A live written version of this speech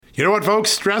You know what, folks?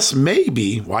 Stress may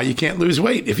be why you can't lose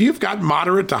weight. If you've got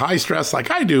moderate to high stress like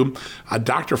I do, a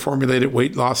doctor-formulated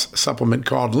weight loss supplement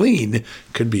called Lean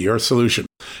could be your solution.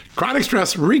 Chronic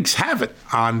stress wreaks havoc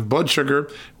on blood sugar,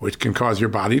 which can cause your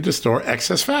body to store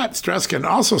excess fat. Stress can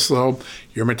also slow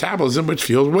your metabolism, which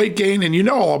fuels weight gain, and you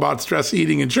know all about stress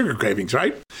eating and sugar cravings,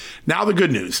 right? Now the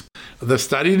good news. The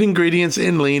studied ingredients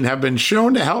in Lean have been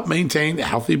shown to help maintain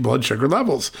healthy blood sugar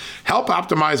levels, help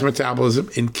optimize metabolism,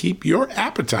 and keep your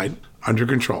appetite under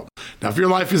control. Now, if your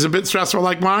life is a bit stressful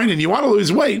like mine and you want to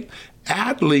lose weight,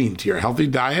 add Lean to your healthy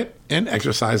diet and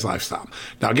exercise lifestyle.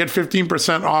 Now get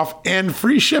 15% off and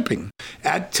free shipping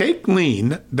at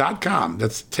takelean.com.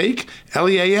 That's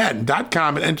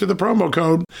takelean.com and enter the promo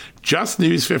code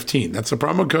JustNews15. That's the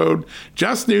promo code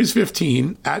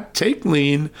JustNews15 at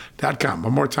takelean.com.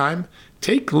 One more time,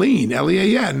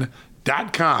 takelean.com.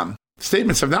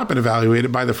 Statements have not been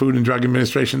evaluated by the Food and Drug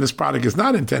Administration. This product is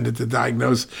not intended to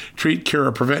diagnose, treat, cure,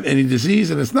 or prevent any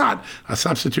disease, and is not a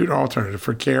substitute or alternative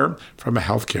for care from a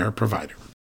healthcare provider.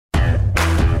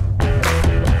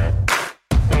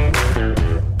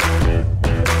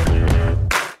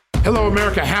 Hello,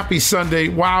 America. Happy Sunday.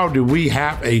 Wow, do we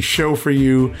have a show for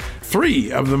you.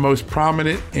 3 of the most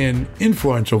prominent and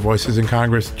influential voices in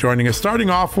Congress joining us, starting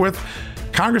off with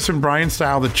Congressman Brian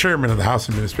Stile, the chairman of the House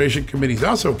Administration Committee. He's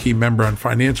also a key member on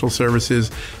financial services.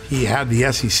 He had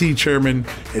the SEC chairman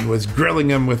and was grilling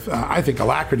him with, I think,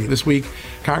 alacrity this week.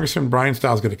 Congressman Brian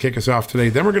Stile is going to kick us off today.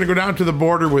 Then we're going to go down to the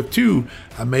border with 2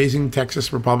 amazing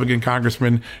Texas Republican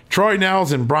congressmen, Troy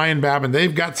Nehls and Brian Babin.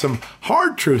 They've got some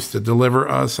hard truths to deliver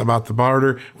us about the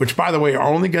border, which, by the way, are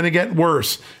only going to get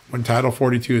worse when Title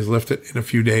 42 is lifted in a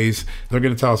few days. They're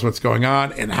going to tell us what's going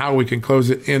on and how we can close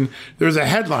it in. There's a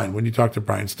headline when you talk to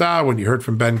Brian Stile, when you heard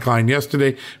from Ben Klein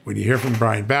yesterday, when you hear from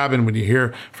Brian Babin, when you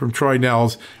hear from Troy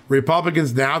Nehls.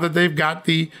 Republicans, now that they've got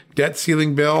the debt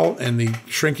ceiling bill and the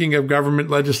shrinking of government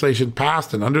legislation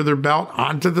passed and under their belt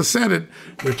onto the Senate,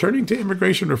 they're turning to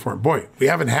immigration reform. Boy, we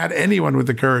haven't had anyone with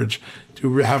the courage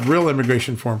to have real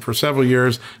immigration reform for several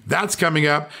years. That's coming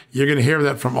up. You're going to hear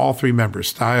that from all 3 members,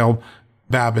 Stile,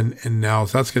 Babin, and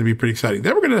Nehls. That's going to be pretty exciting.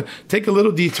 Then we're going to take a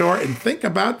little detour and think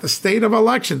about the state of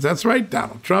elections. That's right.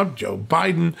 Donald Trump, Joe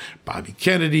Biden, Bobby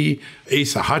Kennedy,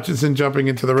 Asa Hutchinson jumping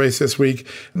into the race this week.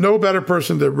 No better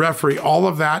person to referee all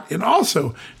of that. And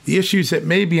also the issues that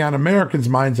may be on Americans'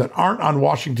 minds that aren't on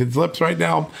Washington's lips right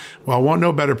now. Well,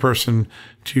 no better person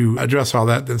to address all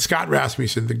that than Scott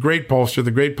Rasmussen, the great pollster, the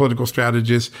great political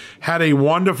strategist. Had a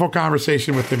wonderful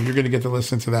conversation with him. You're going to get to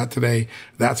listen to that today.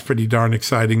 That's pretty darn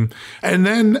exciting. And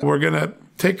then we're going to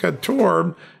take a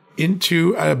tour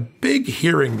into a big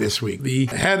hearing this week. The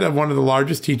head of one of the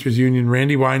largest teachers union,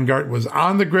 Randy Weingart, was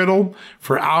on the griddle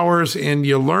for hours, and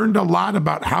you learned a lot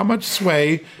about how much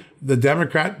sway the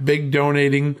Democrat big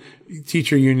donating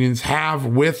teacher unions have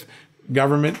with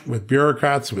government, with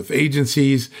bureaucrats, with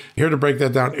agencies. Here to break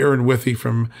that down, Aaron Withey,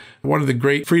 from one of the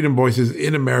great freedom voices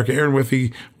in America. Aaron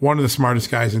Withey, one of the smartest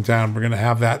guys in town. We're going to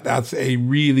have that. That's a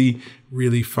really,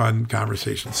 really fun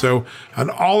conversation. So an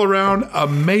all-around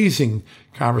amazing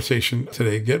conversation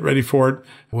today. Get ready for it.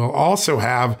 We'll also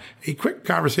have a quick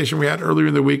conversation we had earlier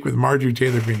in the week with Marjorie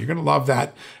Taylor Greene. You're going to love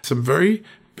that. Some very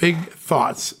big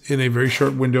thoughts in a very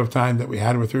short window of time that we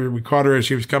had with her. We caught her as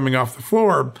she was coming off the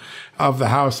floor of the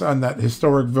House on that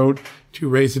historic vote to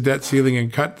raise the debt ceiling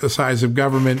and cut the size of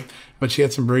government. But she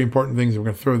had some very important things. We're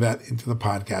going to throw that into the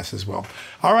podcast as well.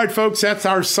 All right, folks, that's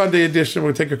our Sunday edition.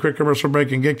 We'll take a quick commercial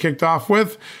break and get kicked off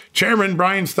with Chairman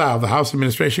Brian Stile, the House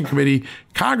Administration Committee,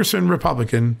 Congressman,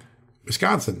 Republican,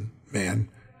 Wisconsin man,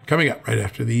 coming up right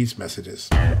after these messages.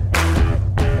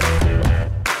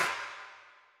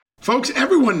 Folks,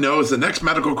 everyone knows the next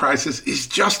medical crisis is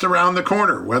just around the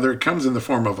corner, whether it comes in the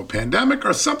form of a pandemic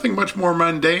or something much more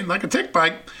mundane like a tick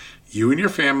bite. You and your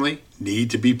family need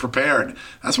to be prepared.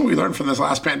 That's what we learned from this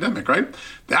last pandemic, right?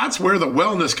 That's where the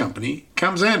Wellness Company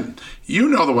comes in. You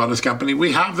know the Wellness Company.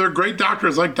 We have their great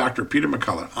doctors like Dr. Peter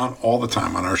McCullough on all the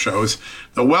time on our shows.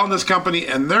 The Wellness Company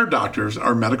and their doctors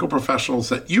are medical professionals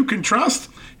that you can trust,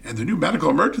 and the new medical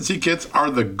emergency kits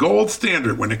are the gold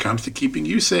standard when it comes to keeping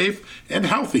you safe and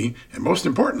healthy, and most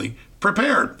importantly,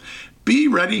 prepared. Be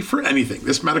ready for anything.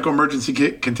 This medical emergency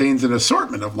kit contains an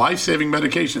assortment of life-saving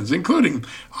medications, including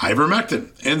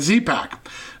ivermectin and Z-Pak.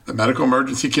 The medical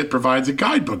emergency kit provides a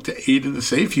guidebook to aid in the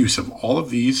safe use of all of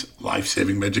these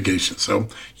life-saving medications, so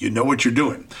you know what you're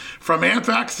doing. From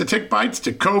anthrax to tick bites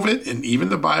to COVID and even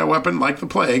the bioweapon like the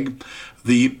plague,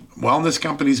 the Wellness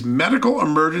Company's medical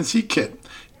emergency kit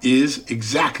is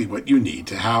exactly what you need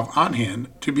to have on hand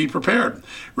to be prepared.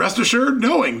 Rest assured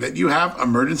knowing that you have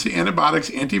emergency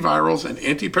antibiotics, antivirals, and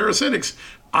antiparasitics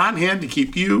on hand to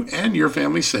keep you and your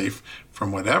family safe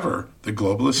from whatever the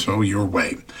globalists throw your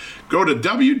way. Go to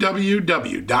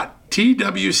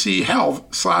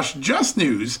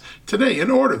www.twchealth/justnews today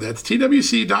and order. That's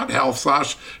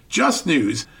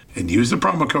twc.health/justnews and use the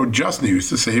promo code JUSTNEWS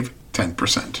to save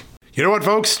 10%. You know what,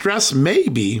 folks? Stress may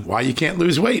be why you can't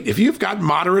lose weight. If you've got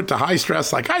moderate to high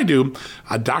stress like I do,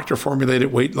 a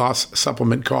doctor-formulated weight loss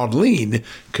supplement called Lean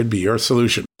could be your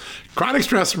solution. Chronic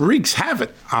stress wreaks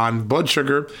havoc on blood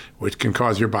sugar, which can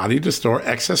cause your body to store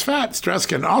excess fat. Stress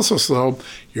can also slow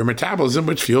your metabolism,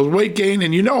 which fuels weight gain.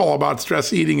 And you know all about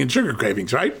stress eating and sugar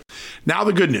cravings, right? Now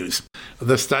the good news.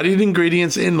 The studied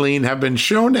ingredients in Lean have been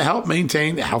shown to help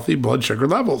maintain healthy blood sugar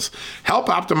levels, help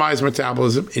optimize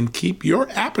metabolism, and keep your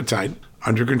appetite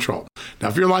under control. Now,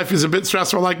 if your life is a bit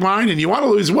stressful like mine and you want to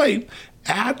lose weight,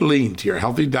 add Lean to your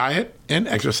healthy diet and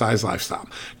exercise lifestyle.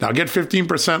 Now get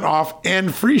 15% off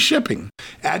and free shipping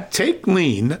at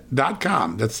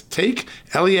takelean.com. That's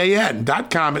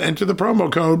takelean.com and enter the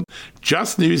promo code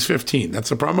JustNews15. That's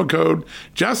the promo code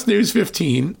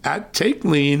JustNews15 at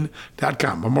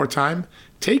takelean.com. One more time,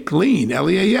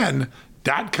 takelean.com.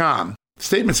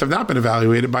 Statements have not been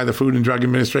evaluated by the Food and Drug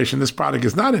Administration. This product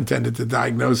is not intended to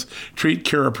diagnose, treat,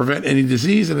 cure, or prevent any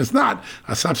disease, and it's not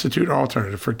a substitute or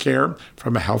alternative for care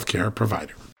from a healthcare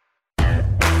provider.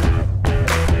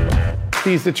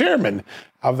 He's the chairman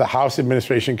of the House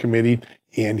Administration Committee,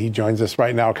 and he joins us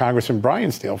right now, Congressman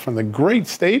Brian Steele from the great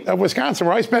state of Wisconsin,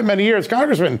 where I spent many years.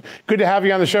 Congressman, good to have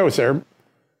you on the show, sir.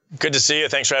 Good to see you.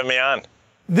 Thanks for having me on.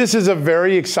 This is a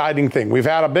very exciting thing. We've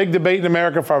had a big debate in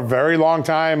America for a very long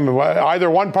time. Either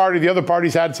one party or the other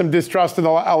party's had some distrust in the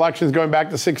elections going back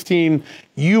to 2016.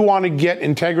 You want to get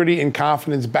integrity and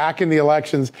confidence back in the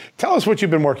elections. Tell us what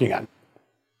you've been working on.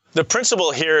 The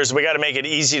principle here is we got to make it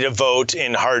easy to vote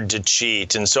and hard to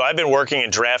cheat. And so I've been working and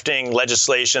drafting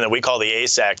legislation that we call the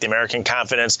ACE Act, the American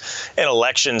Confidence and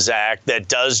Elections Act, that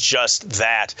does just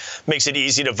that. Makes it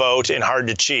easy to vote and hard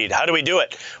to cheat. How do we do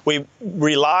it? We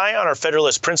rely on our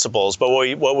Federalist principles, but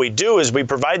what we do is we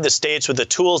provide the states with the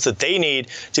tools that they need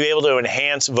to be able to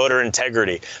enhance voter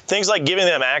integrity. Things like giving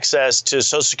them access to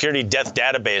Social Security death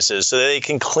databases so that they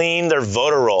can clean their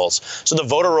voter rolls. So the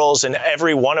voter rolls in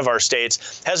every one of our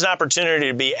states has an opportunity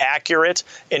to be accurate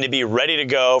and to be ready to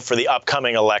go for the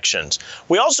upcoming elections.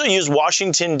 We also use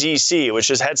Washington, D.C., which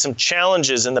has had some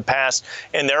challenges in the past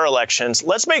in their elections.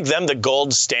 Let's make them the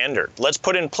gold standard. Let's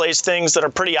put in place things that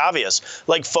are pretty obvious,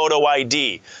 like photo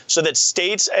ID, so that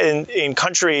states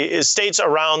states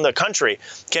around the country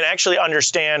can actually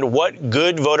understand what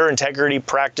good voter integrity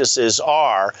practices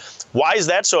are. Why is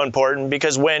that so important?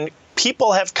 Because when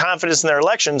people have confidence in their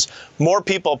elections, more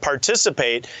people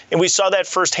participate. And we saw that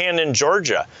firsthand in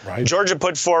Georgia. Right. Georgia,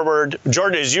 as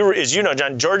you know,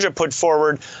 John, Georgia put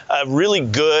forward a really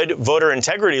good voter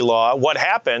integrity law. What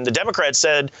happened? The Democrats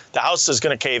said the House is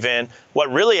going to cave in. What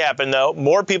really happened, though,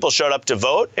 more people showed up to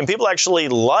vote, and people actually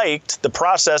liked the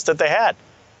process that they had.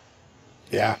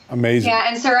 Yeah, amazing. Yeah,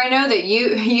 and sir, I know that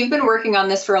you've been working on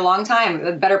this for a long time,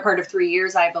 the better part of 3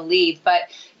 years, I believe. But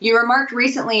you remarked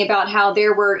recently about how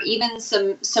there were even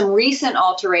some recent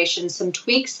alterations, some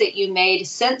tweaks that you made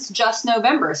since just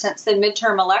November, since the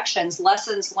midterm elections,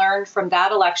 lessons learned from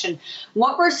that election.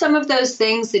 What were some of those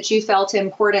things that you felt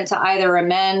important to either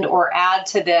amend or add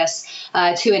to this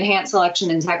to enhance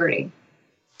election integrity?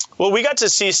 Well, we got to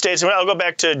see states, and I'll go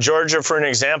back to Georgia for an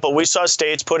example. We saw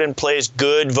states put in place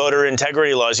good voter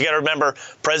integrity laws. You got to remember,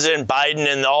 President Biden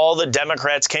and all the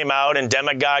Democrats came out and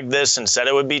demagogued this and said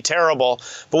it would be terrible.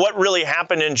 But what really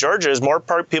happened in Georgia is more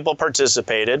people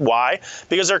participated. Why?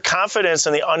 Because their confidence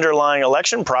in the underlying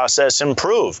election process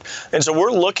improved. And so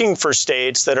we're looking for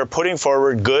states that are putting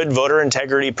forward good voter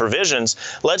integrity provisions.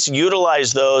 Let's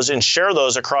utilize those and share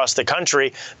those across the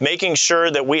country, making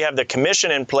sure that we have the commission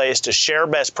in place to share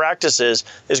best practices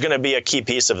is going to be a key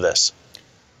piece of this.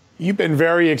 You've been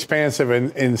very expansive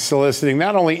in soliciting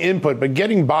not only input, but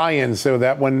getting buy-in so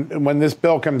that when this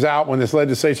bill comes out, when this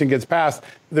legislation gets passed,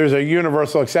 there's a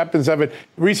universal acceptance of it.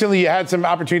 Recently, you had some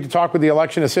opportunity to talk with the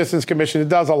Election Assistance Commission. It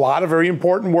does a lot of very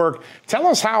important work. Tell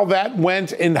us how that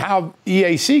went and how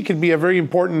EAC can be a very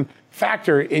important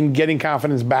factor in getting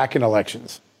confidence back in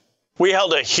elections. We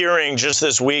held a hearing just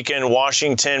this week in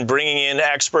Washington, bringing in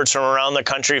experts from around the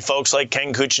country, folks like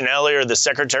Ken Cuccinelli or the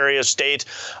Secretary of State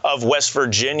of West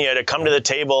Virginia, to come to the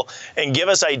table and give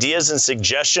us ideas and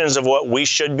suggestions of what we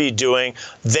should be doing.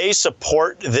 They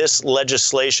support this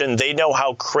legislation. They know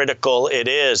how critical it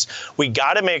is. We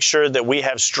got to make sure that we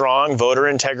have strong voter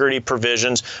integrity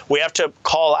provisions. We have to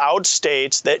call out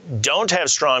states that don't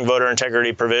have strong voter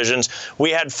integrity provisions.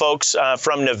 We had folks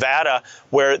from Nevada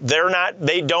where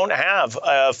they don't have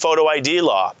a photo ID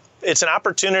law. It's an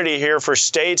opportunity here for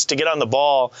states to get on the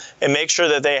ball and make sure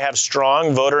that they have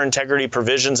strong voter integrity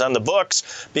provisions on the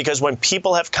books, because when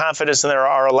people have confidence in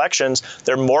our elections,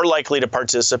 they're more likely to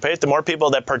participate. The more people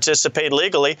that participate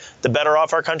legally, the better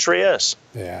off our country is.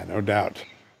 Yeah, no doubt.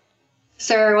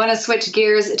 Sir, I want to switch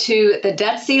gears to the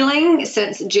debt ceiling.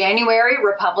 Since January,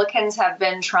 Republicans have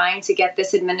been trying to get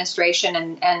this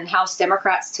administration and House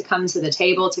Democrats to come to the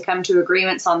table, to come to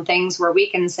agreements on things where we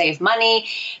can save money.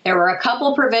 There were a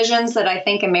couple provisions that I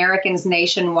think Americans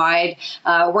nationwide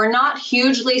were not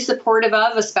hugely supportive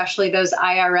of, especially those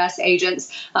IRS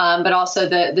agents, but also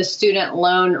the student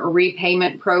loan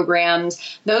repayment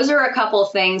programs. Those are a couple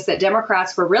of things that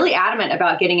Democrats were really adamant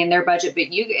about getting in their budget, but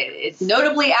it's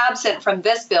notably absent from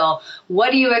this bill.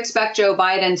 What do you expect Joe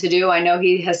Biden to do? I know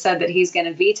he has said that he's going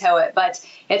to veto it, but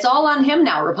it's all on him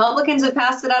now. Republicans have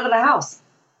passed it out of the House.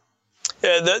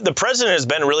 The president has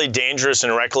been really dangerous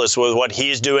and reckless with what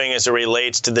he's doing as it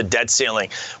relates to the debt ceiling.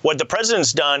 What the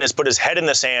president's done is put his head in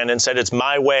the sand and said it's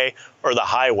my way or the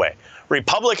highway.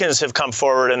 Republicans have come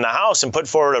forward in the House and put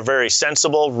forward a very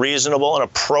sensible, reasonable, and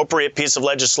appropriate piece of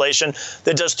legislation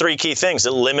that does three key things.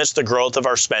 It limits the growth of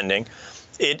our spending,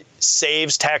 it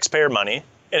saves taxpayer money,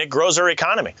 and it grows our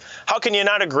economy. How can you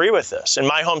not agree with this? In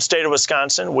my home state of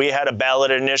Wisconsin, we had a ballot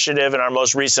initiative in our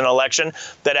most recent election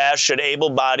that asked, should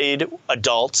able-bodied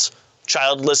adults,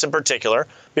 childless in particular,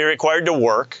 be required to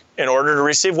work in order to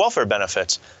receive welfare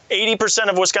benefits? 80%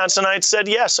 of Wisconsinites said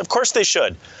yes, of course they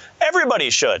should.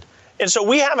 Everybody should. And so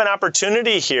we have an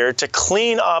opportunity here to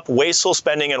clean up wasteful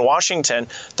spending in Washington.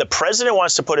 The president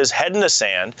wants to put his head in the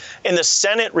sand, and the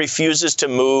Senate refuses to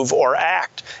move or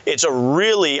act. It's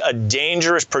really a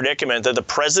dangerous predicament that the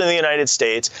president of the United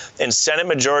States and Senate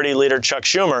Majority Leader Chuck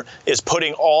Schumer is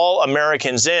putting all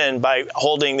Americans in by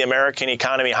holding the American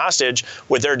economy hostage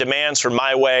with their demands for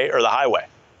my way or the highway.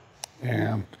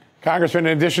 Yeah. Congressman,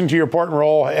 in addition to your important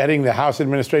role heading the House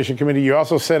Administration Committee, you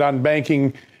also sit on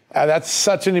banking. That's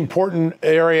such an important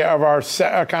area of our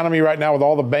economy right now with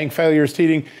all the bank failures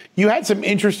teething. You had some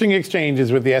interesting exchanges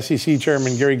with the SEC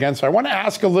Chairman Gary Gensler. I want to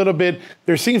ask a little bit.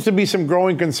 There seems to be some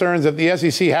growing concerns that the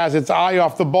SEC has its eye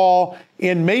off the ball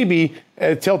and maybe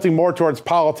tilting more towards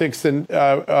politics than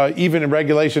even in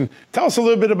regulation. Tell us a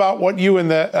little bit about what you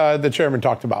and the chairman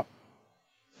talked about.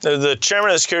 The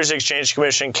chairman of the Securities and Exchange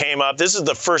Commission came up. This is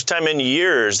the first time in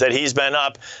years that he's been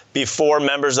up before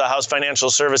members of the House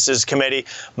Financial Services Committee.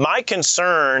 My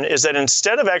concern is that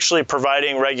instead of actually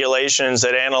providing regulations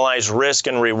that analyze risk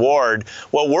and reward,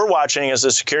 what we're watching is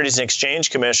the Securities and Exchange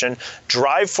Commission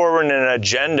drive forward an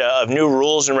agenda of new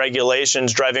rules and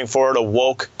regulations driving forward a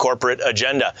woke corporate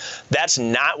agenda. That's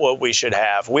not what we should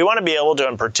have. We want to be able to,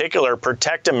 in particular,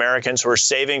 protect Americans who are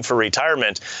saving for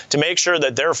retirement to make sure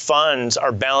that their funds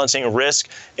are balancing risk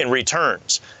and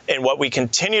returns. And what we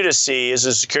continue to see is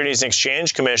the Securities and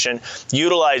Exchange Commission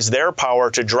utilize their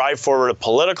power to drive forward a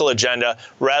political agenda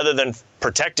rather than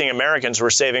protecting Americans who are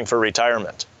saving for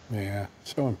retirement. Yeah,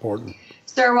 so important.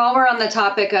 Sir, while we're on the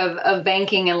topic of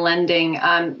banking and lending,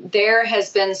 there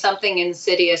has been something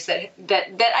insidious that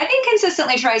I think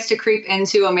consistently tries to creep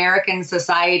into American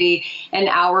society and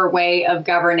our way of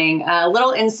governing.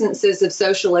 Little instances of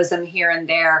socialism here and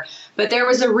there. But there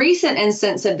was a recent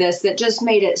instance of this that just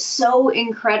made it so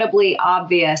incredibly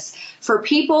obvious for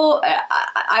people.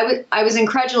 I was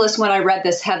incredulous when I read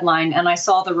this headline and I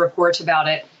saw the report about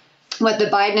it. What the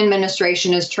Biden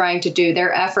administration is trying to do,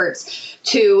 their efforts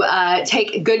to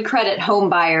take good credit home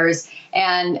buyers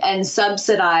and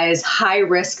subsidize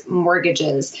high-risk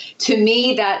mortgages. To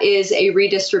me, that is a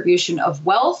redistribution of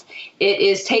wealth. It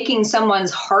is taking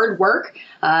someone's hard work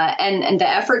and the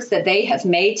efforts that they have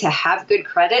made to have good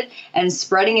credit and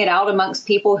spreading it out amongst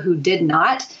people who did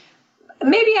not.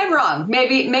 Maybe I'm wrong.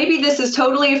 Maybe this is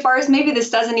totally a farce. Maybe this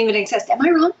doesn't even exist. Am I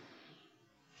wrong?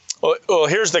 Well,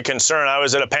 here's the concern. I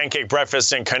was at a pancake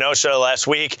breakfast in Kenosha last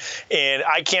week, and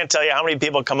I can't tell you how many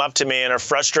people come up to me and are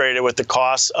frustrated with the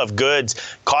costs of goods.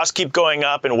 Costs keep going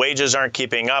up, and wages aren't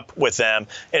keeping up with them.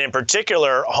 And in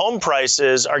particular, home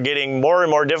prices are getting more and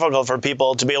more difficult for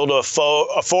people to be able to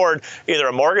afford either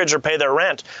a mortgage or pay their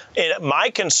rent. And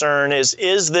my concern is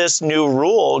this new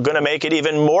rule going to make it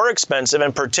even more expensive,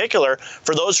 in particular,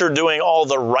 for those who are doing all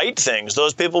the right things,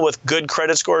 those people with good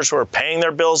credit scores who are paying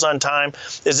their bills on time?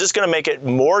 Is this just going to make it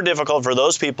more difficult for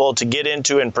those people to get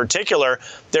into, in particular,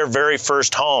 their very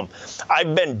first home.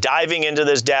 I've been diving into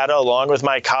this data along with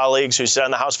my colleagues who sit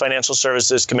on the House Financial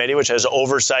Services Committee, which has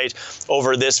oversight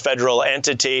over this federal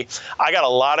entity. I got a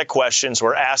lot of questions.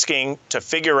 We're asking to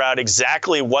figure out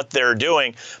exactly what they're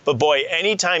doing. But boy,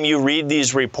 anytime you read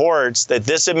these reports that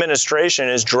this administration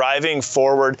is driving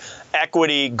forward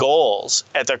equity goals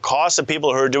at the cost of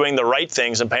people who are doing the right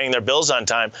things and paying their bills on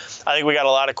time, I think we got a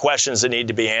lot of questions that need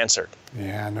to be answered.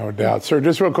 Yeah, no doubt. Sir,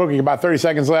 just real quickly, about 30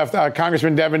 seconds left.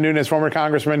 Congressman Devin Nunes, former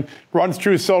congressman, runs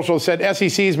Truth Social, said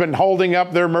SEC's been holding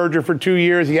up their merger for 2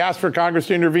 years. He asked for Congress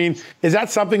to intervene. Is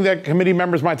that something that committee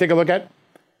members might take a look at?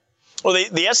 Well,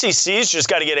 the SEC's just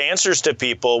got to get answers to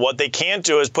people. What they can't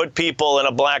do is put people in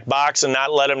a black box and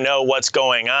not let them know what's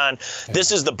going on.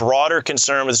 This is the broader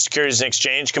concern with the Securities and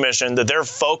Exchange Commission, that they're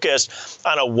focused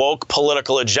on a woke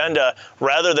political agenda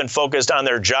rather than focused on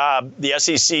their job. The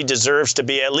SEC deserves to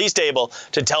be at least able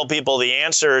to tell people the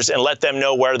answers and let them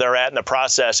know where they're at in the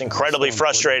process. Incredibly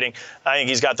frustrating. I think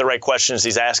he's got the right questions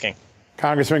he's asking.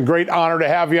 Congressman, great honor to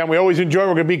have you on. We always enjoy.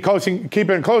 We're going to be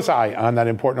keeping a close eye on that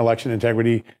important election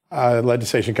integrity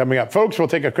legislation coming up. Folks, we'll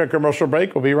take a quick commercial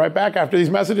break. We'll be right back after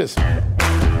these messages.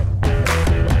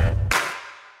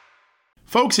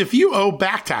 Folks, if you owe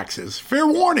back taxes, fair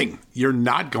warning, you're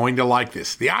not going to like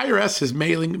this. The IRS is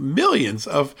mailing millions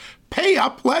of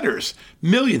pay-up letters.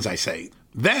 Millions, I say.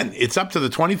 Then it's up to the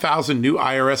 20,000 new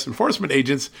IRS enforcement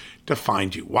agents to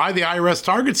find you. Why the IRS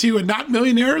targets you and not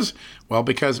millionaires? Well,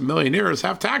 because millionaires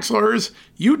have tax lawyers.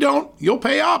 You don't. You'll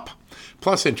pay up.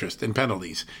 Plus interest and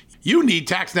penalties. You need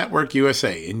Tax Network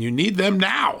USA, and you need them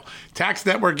now. Tax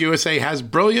Network USA has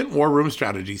brilliant war room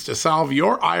strategies to solve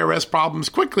your IRS problems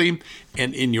quickly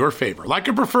and in your favor. Like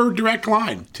a preferred direct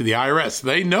line to the IRS.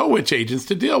 They know which agents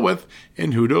to deal with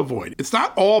and who to avoid. It's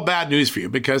not all bad news for you,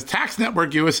 because Tax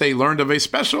Network USA learned of a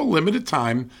special limited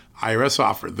time IRS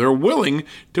offer. They're willing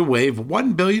to waive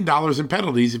 $1 billion in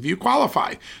penalties if you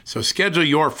qualify. So schedule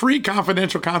your free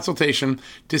confidential consultation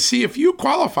to see if you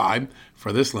qualify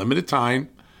for this limited time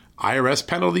IRS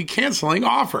penalty canceling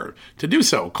offer. To do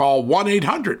so, call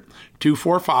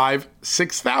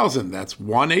 1-800-245-6000. That's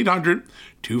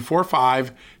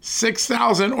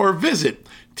 1-800-245-6000, or visit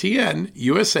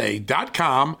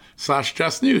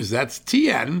tnusa.com/justnews. That's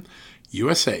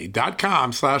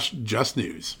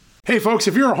tnusa.com/justnews. Hey folks,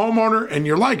 if you're a homeowner and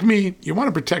you're like me, you want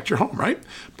to protect your home, right?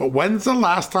 But when's the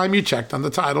last time you checked on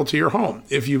the title to your home?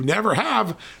 If you never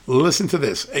have, listen to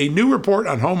this. A new report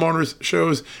on homeowners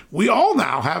shows we all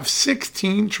now have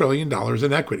 $16 trillion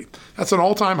in equity. That's an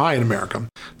all-time high in America.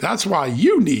 That's why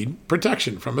you need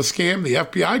protection from a scam the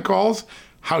FBI calls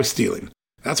house stealing.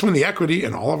 That's when the equity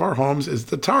in all of our homes is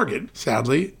the target,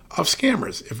 sadly, of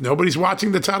scammers. If nobody's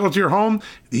watching the title to your home,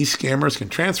 these scammers can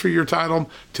transfer your title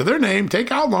to their name,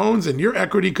 take out loans, and your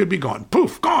equity could be gone.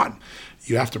 Poof, gone.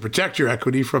 You have to protect your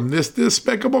equity from this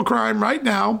despicable crime right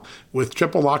now with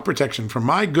triple lock protection from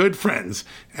my good friends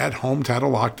at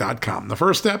HomeTitleLock.com. The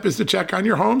first step is to check on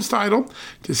your home's title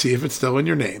to see if it's still in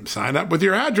your name. Sign up with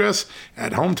your address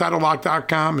at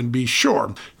HomeTitleLock.com and be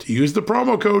sure to use the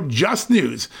promo code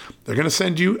JUSTNEWS. They're going to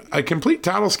send you a complete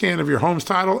title scan of your home's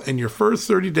title and your first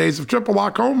 30 days of triple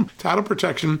lock home title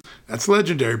protection. That's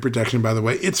legendary protection, by the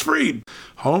way. It's free.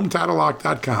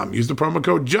 HomeTitleLock.com. Use the promo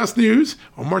code JUSTNEWS.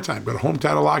 One more time, go to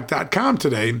HomeTitleLock.com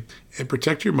today and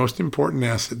protect your most important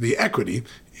asset, the equity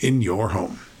in your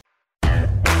home.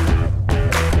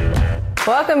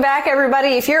 Welcome back, everybody.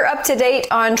 If you're up to date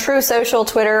on True Social,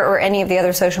 Twitter, or any of the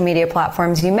other social media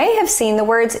platforms, you may have seen the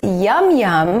words yum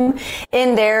yum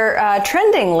in their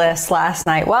trending list last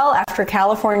night. Well, after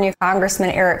California Congressman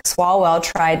Eric Swalwell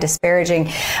tried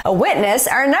disparaging a witness,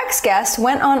 our next guest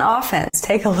went on offense.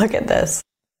 Take a look at this.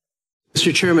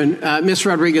 Mr. Chairman, Ms.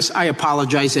 Rodriguez, I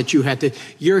apologize that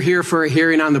you're here for a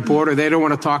hearing on the border. They don't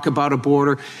want to talk about a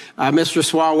border. Mr.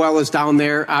 Swalwell is down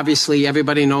there. Obviously,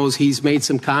 everybody knows he's made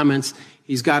some comments.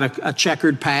 He's got a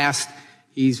checkered past.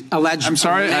 He's alleged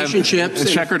relationships. A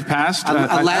checkered past?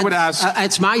 I would ask.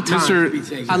 It's my time.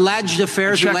 Alleged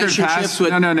affairs, relationships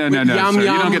with Yum Yum. You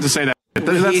don't get to say that.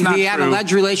 That's not true. He had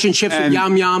alleged relationships with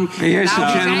Yum Yum. I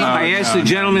asked the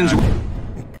gentleman's...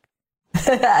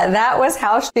 That was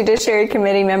House Judiciary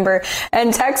Committee member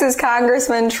and Texas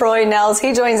Congressman Troy Nehls.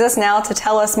 He joins us now to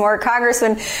tell us more.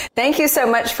 Congressman, thank you so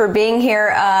much for being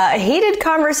here. A heated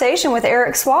conversation with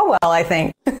Eric Swalwell, I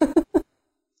think.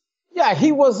 Yeah,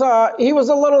 he was a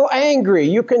little angry.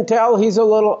 You can tell he's a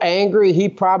little angry. He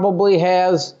probably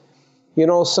has,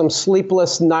 some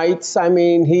sleepless nights. I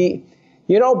mean,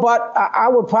 but I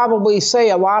would probably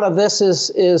say a lot of this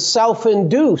is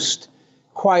self-induced.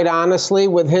 Quite honestly,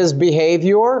 with his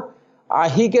behavior.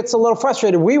 he gets a little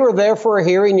frustrated. We were there for a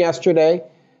hearing yesterday.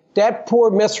 That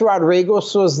poor Miss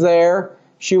Rodriguez was there.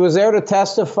 She was there to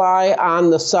testify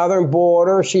on the southern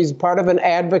border. She's part of an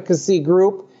advocacy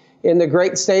group in the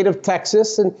great state of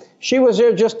Texas. And she was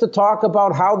there just to talk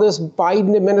about how this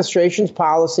Biden administration's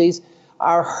policies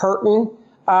are hurting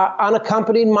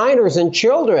unaccompanied minors and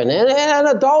children and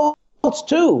adults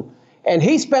too. And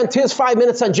he spent his 5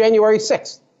 minutes on January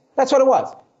 6th. That's what it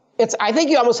was. I think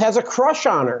he almost has a crush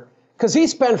on her because he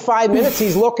spent 5 minutes.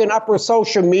 He's looking up her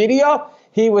social media.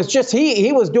 He was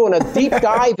doing a deep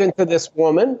dive into this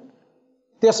woman,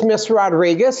 this Miss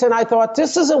Rodriguez. And I thought,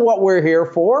 this isn't what we're here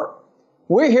for.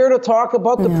 We're here to talk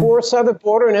about the poor southern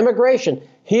border and immigration.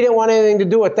 He didn't want anything to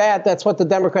do with that. That's what the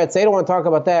Democrats, they don't want to talk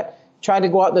about that. Tried to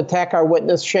go out and attack our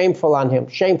witness. Shameful on him.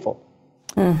 Shameful.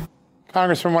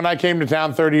 Congressman, when I came to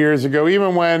town 30 years ago,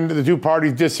 even when the two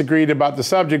parties disagreed about the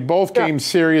subject, both came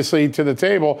seriously to the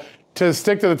table to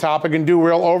stick to the topic and do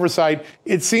real oversight.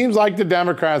 It seems like the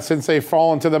Democrats, since they've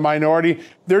fallen to the minority,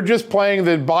 they're just playing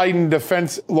the Biden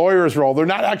defense lawyer's role. They're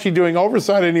not actually doing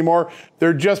oversight anymore.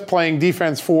 They're just playing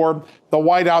defense for the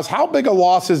White House. How big a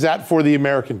loss is that for the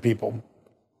American people?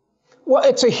 Well,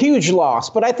 it's a huge loss,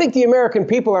 but I think the American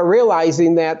people are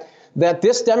realizing that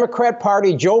this Democrat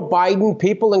Party, Joe Biden,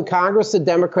 people in Congress, the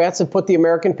Democrats have put the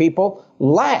American people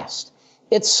last.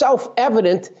 It's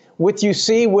self-evident with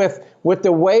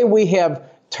the way we have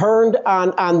turned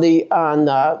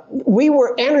we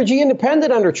were energy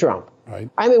independent under Trump. Right.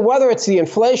 I mean, whether it's the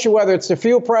inflation, whether it's the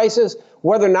fuel prices,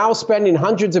 whether now spending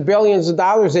hundreds of billions of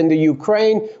dollars into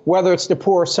Ukraine, whether it's the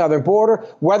poor southern border,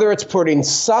 whether it's putting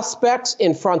suspects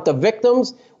in front of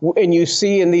victims. And you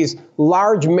see in these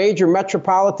large major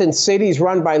metropolitan cities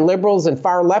run by liberals and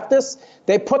far leftists,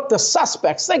 they put the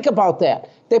suspects, think about that.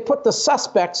 They put the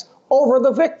suspects over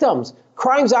the victims.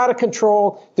 Crime's out of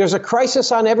control. There's a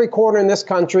crisis on every corner in this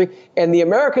country, and the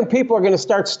American people are going to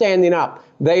start standing up.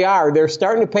 They are. They're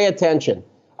starting to pay attention.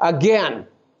 Again,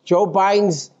 Joe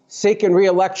Biden's seeking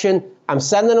re-election. I'm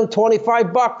sending him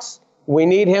 $25. We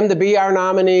need him to be our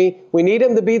nominee. We need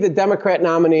him to be the Democrat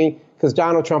nominee because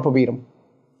Donald Trump will beat him.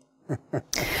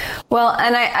 Well,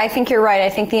 and I think you're right. I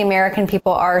think the American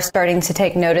people are starting to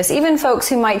take notice, even folks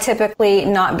who might typically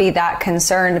not be that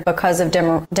concerned because of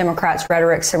Democrats'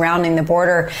 rhetoric surrounding the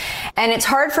border. And it's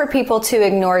hard for people to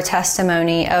ignore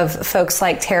testimony of folks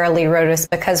like Tara Lee Rodas,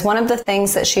 because one of the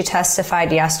things that she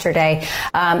testified yesterday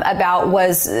about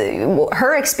was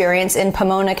her experience in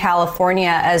Pomona,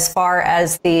 California, as far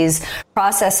as these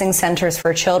processing centers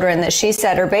for children that she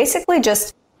said are basically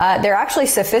just they're actually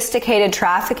sophisticated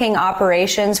trafficking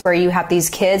operations where you have these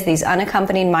kids, these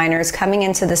unaccompanied minors coming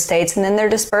into the States, and then they're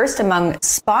dispersed among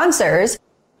sponsors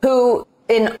who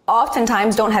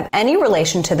oftentimes don't have any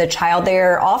relation to the child. They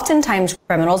are oftentimes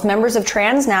criminals, members of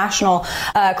transnational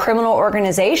criminal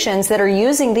organizations that are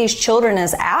using these children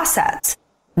as assets.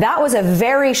 That was a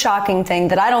very shocking thing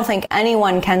that I don't think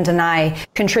anyone can deny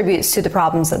contributes to the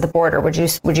problems at the border. Would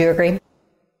you agree?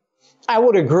 I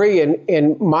would agree.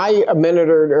 And my minute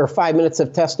or 5 minutes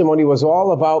of testimony was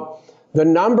all about the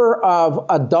number of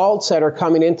adults that are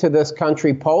coming into this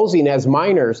country posing as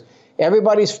minors.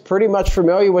 Everybody's pretty much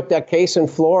familiar with that case in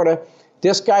Florida.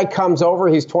 This guy comes over.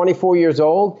 He's 24 years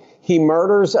old. He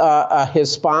murders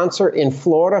his sponsor in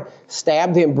Florida,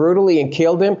 stabbed him brutally and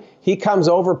killed him. He comes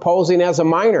over posing as a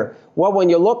minor. Well, when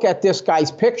you look at this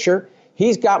guy's picture,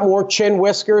 he's got more chin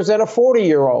whiskers than a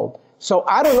 40-year-old. So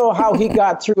I don't know how he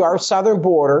got through our southern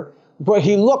border, but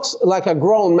he looks like a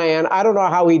grown man. I don't know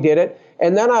how he did it.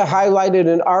 And then I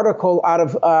highlighted an article out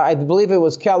of, I believe it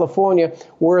was California,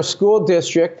 where a school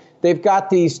district, they've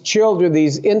got these children,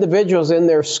 these individuals in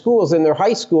their schools, in their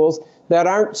high schools, that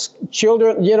aren't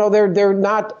children, they're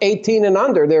not 18 and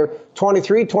under. They're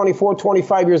 23, 24,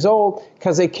 25 years old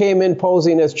because they came in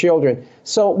posing as children.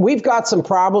 So we've got some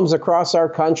problems across our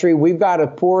country. We've got a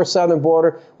poor southern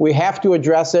border. We have to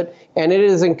address it. And it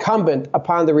is incumbent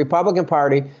upon the Republican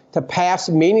Party to pass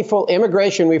meaningful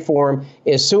immigration reform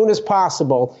as soon as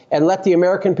possible and let the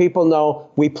American people know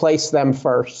we place them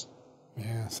first.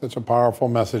 Yeah, such a powerful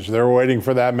message. They're waiting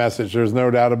for that message. There's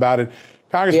no doubt about it.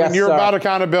 Congressman, yes, you're about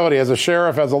accountability. As a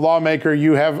sheriff, as a lawmaker,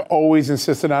 you have always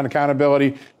insisted on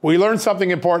accountability. We learned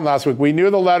something important last week. We knew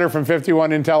the letter from 51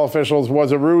 intel officials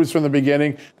was a ruse from the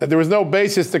beginning, that there was no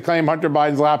basis to claim Hunter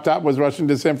Biden's laptop was Russian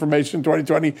disinformation in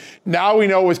 2020. Now we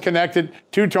know it was connected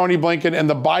to Tony Blinken, and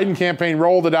the Biden campaign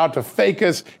rolled it out to fake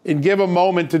us and give a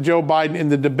moment to Joe Biden in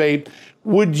the debate.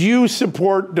 Would you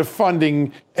support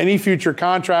defunding any future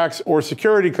contracts or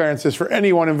security clearances for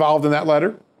anyone involved in that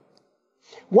letter?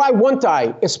 Why wouldn't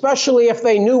I? Especially if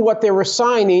they knew what they were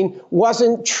signing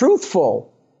wasn't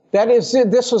truthful.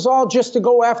 This was all just to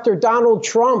go after Donald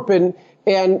Trump and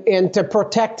to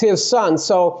protect his son.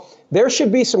 So there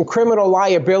should be some criminal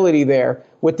liability there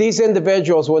with these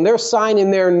individuals when they're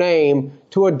signing their name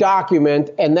to a document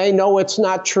and they know it's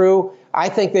not true. I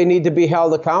think they need to be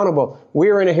held accountable. We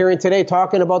were in a hearing today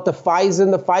talking about the FISA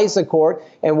and the FISA court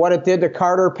and what it did to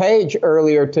Carter Page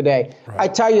earlier today. Right. I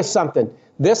tell you something.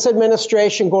 This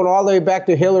administration, going all the way back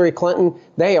to Hillary Clinton,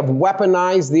 they have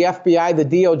weaponized the FBI, the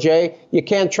DOJ. You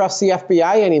can't trust the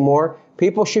FBI anymore.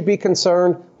 People should be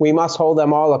concerned. We must hold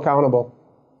them all accountable.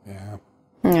 Yeah.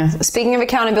 Speaking of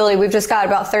accountability, we've just got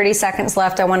about 30 seconds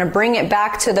left. I want to bring it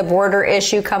back to the border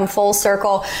issue, come full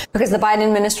circle, because the Biden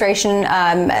administration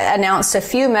announced a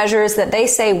few measures that they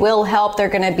say will help. They're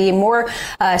going to be more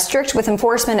strict with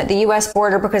enforcement at the U.S.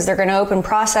 border because they're going to open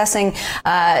processing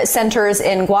centers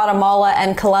in Guatemala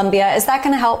and Colombia. Is that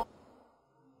going to help?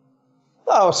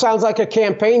 Oh, sounds like a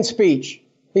campaign speech.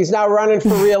 He's now running for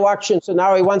re-election, so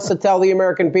now he wants to tell the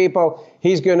American people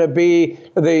he's going to be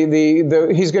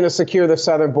he's going to secure the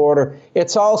southern border.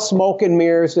 It's all smoke and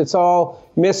mirrors. It's all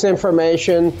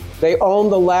misinformation. They own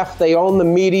the left. They own the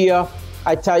media.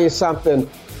 I tell you something.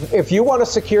 If you want to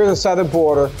secure the southern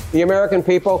border, the American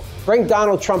people, bring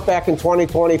Donald Trump back in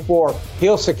 2024.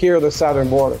 He'll secure the southern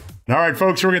border. All right,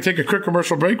 folks, we're going to take a quick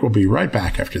commercial break. We'll be right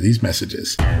back after these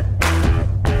messages.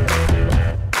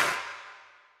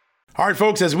 All right,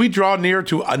 folks, as we draw near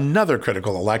to another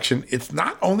critical election, it's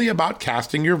not only about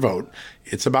casting your vote,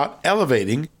 it's about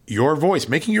elevating your voice,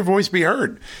 making your voice be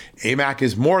heard. AMAC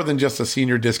is more than just a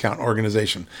senior discount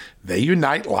organization. They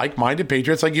unite like-minded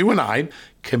patriots like you and I,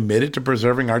 committed to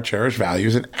preserving our cherished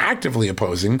values and actively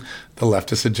opposing the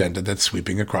leftist agenda that's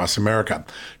sweeping across America.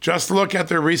 Just look at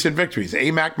their recent victories.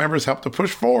 AMAC members helped to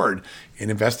push forward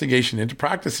an investigation into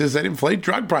practices that inflate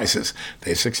drug prices.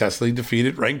 They successfully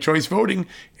defeated ranked choice voting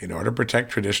in order to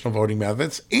protect traditional voting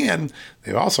methods, and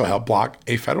they've also helped block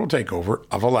a federal takeover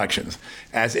of elections.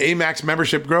 As AMAC's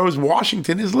membership grows,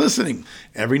 Washington is listening.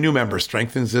 Every new member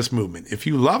strengthens this movement. If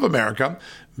you love America,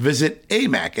 visit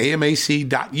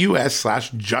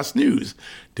amac.us/justnews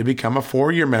to become a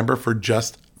 4-year member for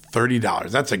just $30.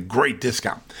 That's a great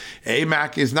discount.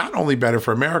 AMAC is not only better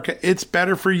for America, it's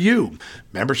better for you.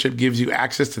 Membership gives you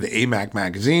access to the AMAC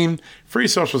magazine, free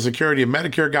Social Security and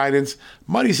Medicare guidance,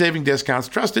 money-saving discounts,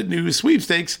 trusted news,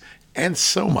 sweepstakes, and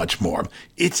so much more.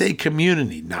 It's a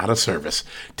community, not a service.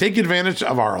 Take advantage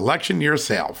of our election year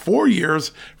sale, 4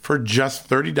 years for just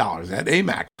 $30 at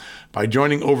AMAC. By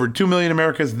joining over 2 million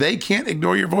Americans, they can't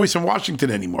ignore your voice in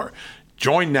Washington anymore.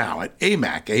 Join now at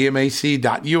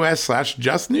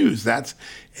amac.us/justnews. That's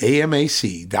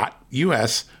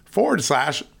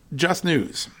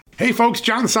amac.us/justnews. Hey folks,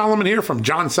 John Solomon here from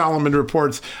John Solomon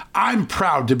Reports. I'm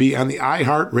proud to be on the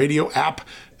iHeartRadio app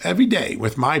every day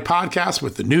with my podcast,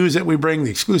 with the news that we bring,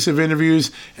 the exclusive interviews.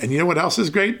 And you know what else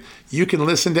is great? You can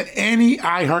listen to any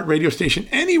iHeartRadio station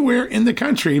anywhere in the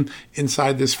country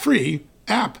inside this free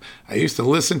app. I used to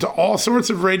listen to all sorts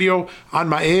of radio on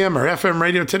my AM or FM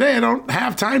radio. Today, I don't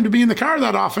have time to be in the car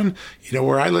that often. You know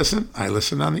where I listen? I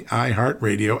listen on the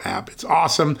iHeartRadio app. It's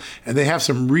awesome, and they have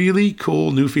some really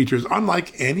cool new features,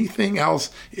 unlike anything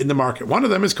else in the market. One of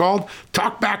them is called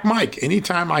Talkback Mic.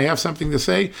 Anytime I have something to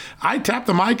say, I tap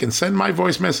the mic and send my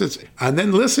voice message, and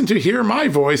then listen to hear my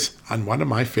voice on one of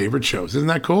my favorite shows. Isn't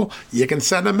that cool? You can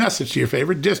send a message to your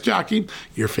favorite disc jockey,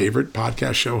 your favorite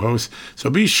podcast show host. So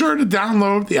be sure to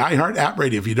download the iHeart app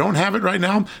radio. If you don't have it right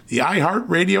now, the iHeart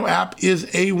Radio app is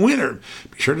a winner.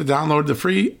 Be sure to download the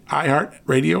free iHeart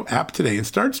Radio app today and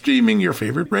start streaming your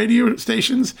favorite radio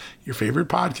stations, your favorite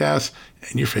podcasts,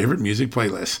 and your favorite music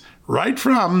playlists right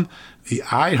from the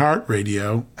iHeart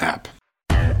Radio app.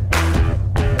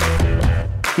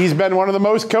 He's been one of the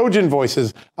most cogent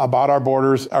voices about our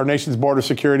borders, our nation's border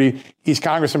security. He's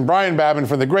Congressman Brian Babin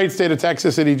from the great state of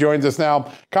Texas, and he joins us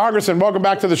now. Congressman, welcome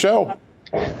back to the show.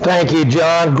 Thank you,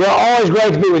 John. Always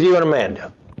great to be with you and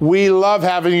Amanda. We love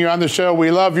having you on the show. We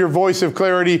love your voice of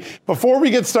clarity. Before we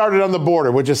get started on the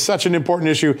border, which is such an important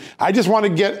issue, I just want to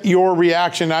get your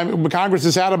reaction. Congress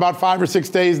has had about 5 or 6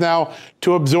 days now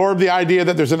to absorb the idea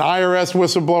that there's an IRS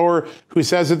whistleblower who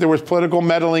says that there was political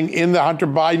meddling in the Hunter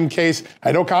Biden case.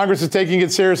 I know Congress is taking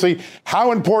it seriously.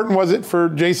 How important was it for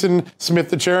Jason Smith,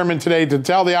 the chairman, today to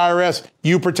tell the IRS,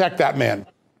 you protect that man?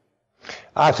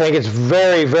 I think it's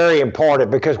very, very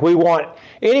important because we want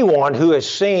anyone who has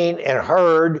seen and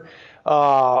heard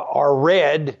or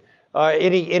read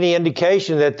any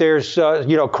indication that there's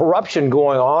corruption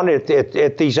going on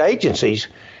at these agencies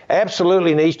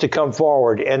absolutely needs to come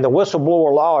forward. And the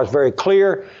whistleblower law is very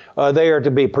clear. They are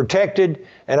to be protected.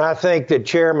 And I think that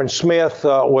Chairman Smith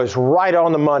was right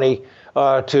on the money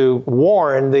to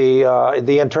warn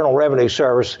the Internal Revenue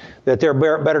Service that there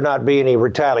better not be any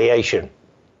retaliation.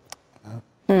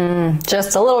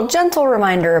 Just a little gentle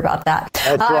reminder about that.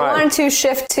 That's right. I wanted to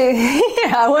shift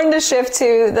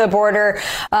to the border.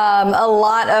 A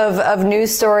lot of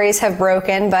news stories have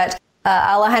broken, but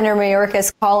Alejandro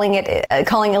Mayorkas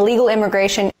calling illegal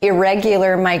immigration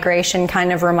irregular migration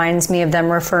kind of reminds me of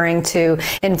them referring to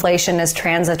inflation as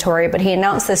transitory. But he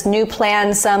announced this new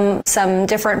plan, some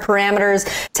different parameters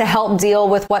to help deal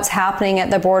with what's happening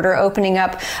at the border, opening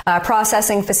up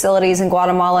processing facilities in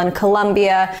Guatemala and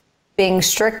Colombia, being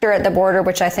stricter at the border,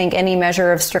 which I think any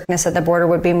measure of strictness at the border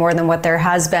would be more than what there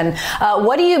has been.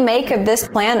 What do you make of this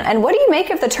plan, and what do you make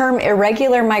of the term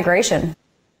irregular migration?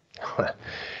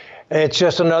 It's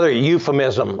just another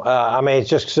euphemism. It's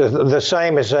just the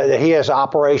same as he has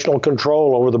operational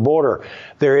control over the border.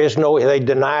 They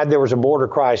denied there was a border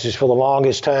crisis for the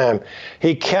longest time.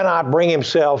 He cannot bring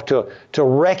himself to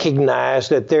recognize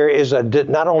that there is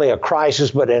not only a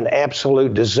crisis, but an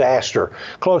absolute disaster.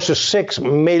 Close to 6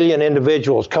 million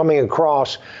individuals coming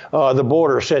across the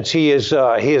border since he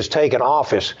has taken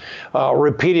office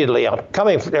repeatedly,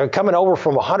 coming over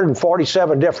from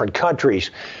 147 different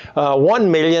countries. 1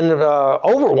 million,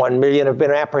 over 1 million have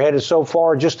been apprehended so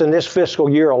far just in this fiscal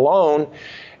year alone.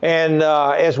 And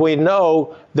as we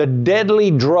know, the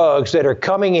deadly drugs that are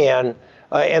coming in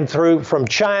and from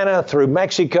China through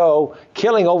Mexico,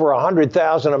 killing over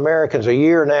 100,000 Americans a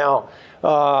year now.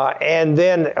 And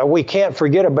then we can't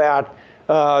forget about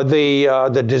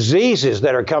the diseases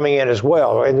that are coming in as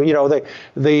well. And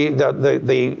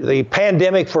the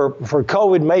pandemic for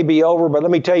COVID may be over, but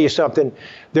let me tell you something.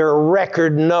 There are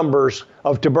record numbers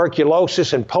of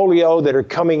tuberculosis and polio that are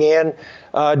coming in,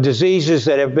 diseases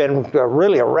that have been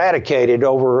really eradicated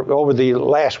over the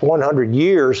last 100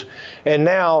 years. And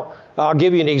now I'll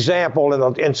give you an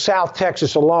example. In South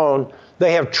Texas alone,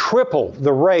 they have tripled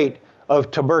the rate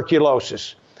of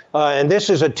tuberculosis. And this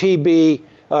is a TB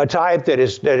type that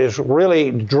is really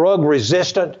drug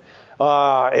resistant,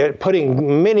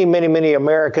 putting many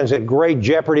Americans at great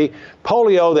jeopardy.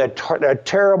 Polio, that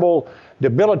terrible,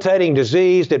 debilitating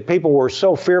disease that people were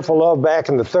so fearful of back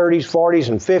in the 30s, 40s,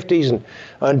 and 50s, and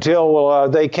until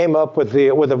they came up with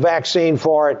a vaccine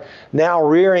for it, now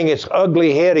rearing its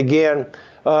ugly head again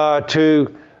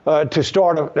to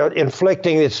start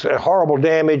inflicting its horrible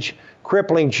damage,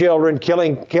 crippling children,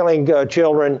 killing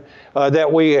children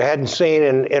that we hadn't seen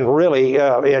in really,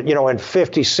 in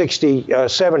 50, 60,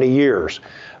 70 years.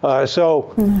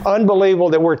 Unbelievable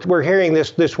that we're hearing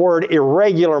this word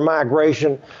irregular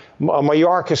migration.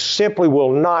 Mayorkas simply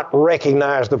will not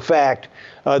recognize the fact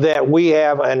that we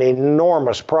have an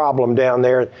enormous problem down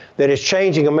there that is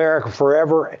changing America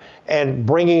forever and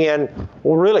bringing in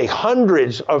really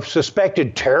hundreds of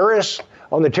suspected terrorists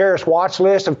on the terrorist watch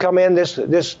list have come in just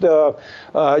since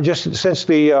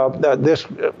this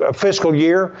fiscal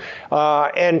year,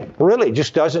 and really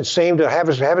just doesn't seem to have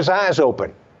his eyes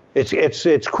open.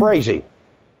 It's crazy.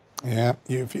 Yeah,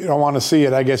 if you don't want to see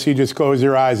it, I guess you just close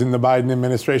your eyes in the Biden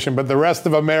administration. But the rest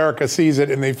of America sees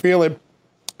it and they feel it.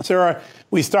 Sarah,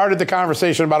 we started the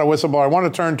conversation about a whistleblower. I want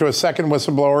to turn to a second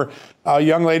whistleblower, a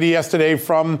young lady yesterday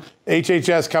from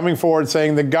HHS coming forward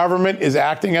saying the government is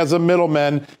acting as a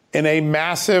middleman in a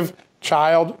massive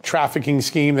child trafficking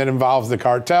scheme that involves the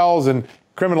cartels and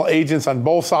criminal agents on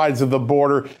both sides of the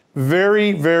border.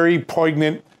 Very, very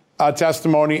poignant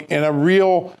testimony and a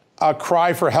real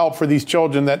cry for help for these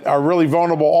children that are really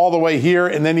vulnerable all the way here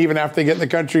and then even after they get in the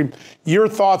country. Your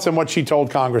thoughts on what she told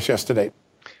Congress yesterday?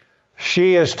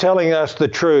 She is telling us the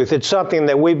truth. It's something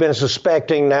that we've been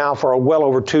suspecting now for well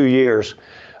over 2 years.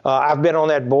 I've been on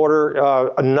that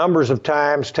border numbers of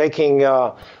times, taking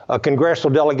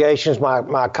congressional delegations,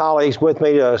 my colleagues with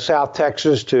me to South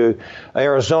Texas, to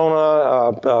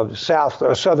Arizona,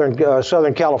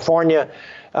 Southern California,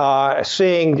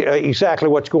 seeing exactly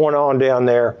what's going on down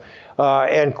there.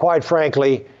 And quite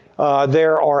frankly,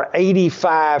 there are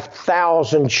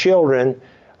 85,000 children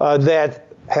that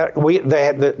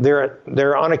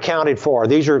they're unaccounted for.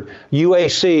 These are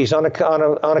UACs,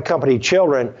 unaccompanied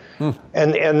children,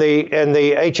 and the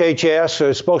HHS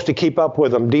is supposed to keep up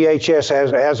with them. DHS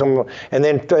has them and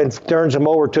then turns them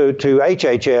over to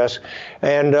HHS,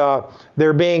 and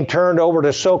they're being turned over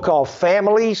to so-called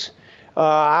families.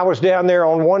 I was down there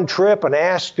on one trip and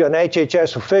asked an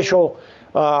HHS official,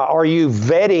 "Are you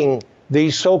vetting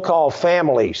these so-called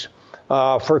families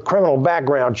for criminal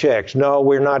background checks?" "No,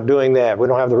 we're not doing that. We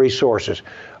don't have the resources."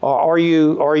 Are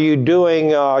you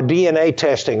doing DNA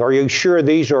testing? Are you sure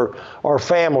these are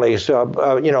families,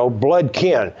 blood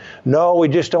kin?" "No, we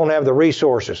just don't have the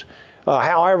resources."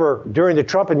 However, during the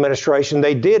Trump administration,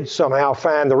 they did somehow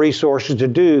find the resources to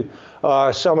do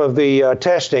some of the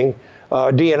testing,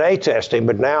 DNA testing.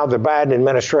 But now the Biden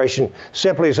administration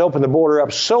simply has opened the border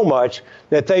up so much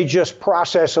that they just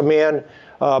process them in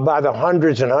by the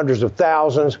hundreds and hundreds of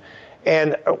thousands.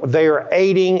 And they are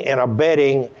aiding and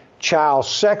abetting child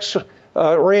sex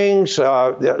rings,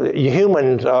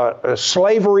 human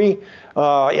slavery,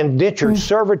 indentured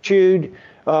servitude.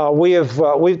 All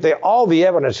the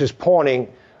evidence is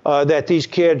pointing that these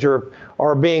kids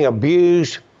are being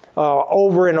abused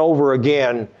over and over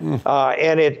again,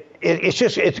 and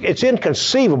it's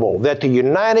inconceivable that the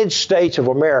United States of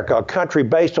America, a country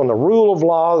based on the rule of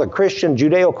law, the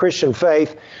Judeo-Christian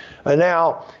faith,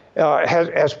 now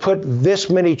has put this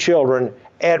many children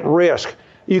at risk.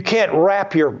 You can't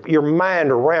wrap your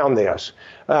mind around this,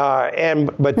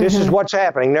 but this is what's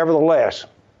happening, nevertheless.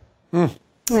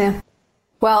 Yeah.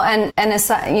 Well, and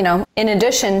in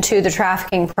addition to the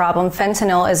trafficking problem,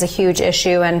 fentanyl is a huge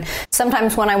issue. And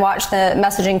sometimes when I watch the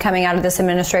messaging coming out of this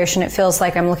administration, it feels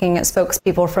like I'm looking at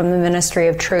spokespeople from the Ministry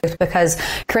of Truth, because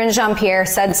Karine Jean-Pierre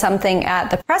said something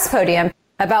at the press podium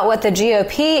about what the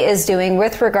GOP is doing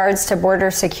with regards to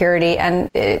border security. And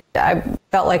I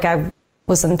felt like I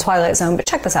was in the Twilight Zone. But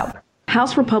check this out.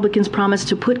 House Republicans promised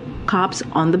to put cops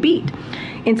on the beat.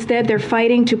 Instead, they're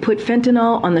fighting to put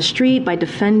fentanyl on the street by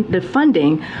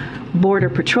defunding Border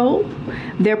Patrol.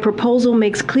 Their proposal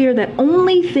makes clear that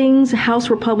only things House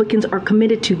Republicans are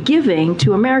committed to giving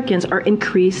to Americans are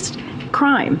increased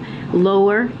crime,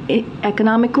 lower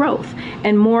economic growth,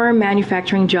 and more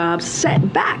manufacturing jobs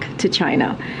sent back to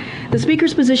China. The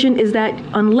Speaker's position is that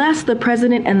unless the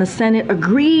President and the Senate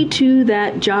agree to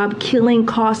that job-killing,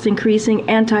 cost-increasing,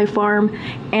 anti-farm,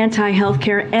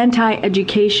 anti-healthcare,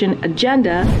 anti-education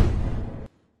agenda.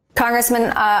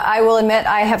 Congressman, I will admit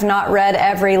I have not read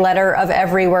every letter of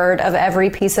every word of every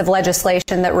piece of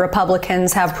legislation that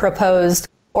Republicans have proposed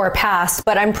or passed,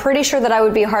 but I'm pretty sure that I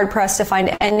would be hard-pressed to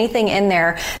find anything in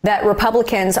there that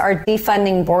Republicans are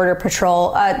defunding Border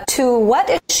Patrol. To what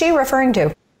is she referring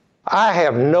to? I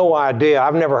have no idea.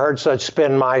 I've never heard such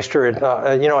spinmeister,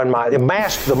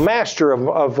 the master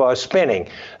of spinning.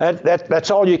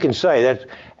 That's all you can say. That's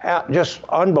just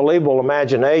unbelievable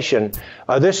imagination.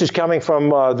 This is coming from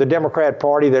the Democrat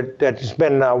Party that's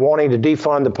been wanting to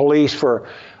defund the police for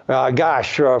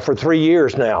 3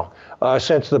 years now,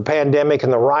 since the pandemic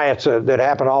and the riots that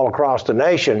happened all across the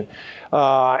nation.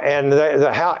 And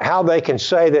how they can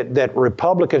say that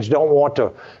Republicans don't want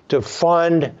to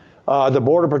fund the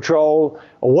Border Patrol.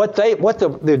 What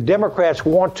the Democrats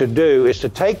want to do is to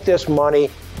take this money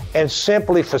and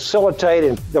simply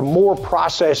facilitate the more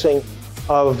processing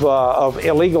of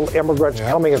illegal immigrants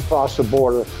coming across the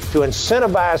border, to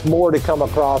incentivize more to come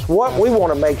across. What we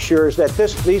want to make sure is that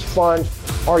these funds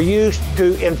are used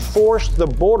to enforce the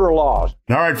border laws.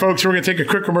 All right, folks, we're going to take a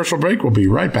quick commercial break. We'll be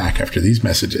right back after these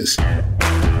messages.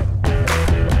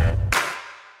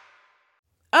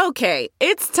 Okay,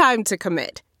 it's time to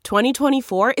commit.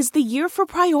 2024 is the year for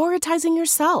prioritizing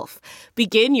yourself.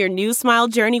 Begin your new smile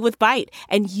journey with Byte,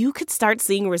 and you could start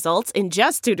seeing results in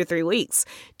just 2 to 3 weeks.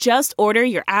 Just order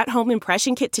your at-home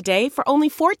impression kit today for only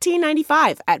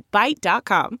 $14.95 at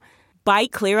Byte.com.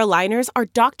 Byte clear aligners are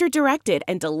doctor-directed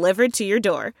and delivered to your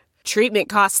door. Treatment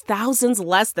costs thousands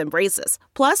less than braces.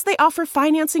 Plus, they offer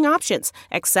financing options,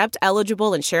 accept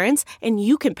eligible insurance, and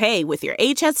you can pay with your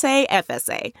HSA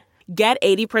FSA. Get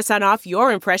 80% off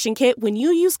your impression kit when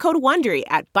you use code WONDERY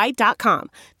at Byte.com.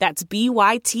 That's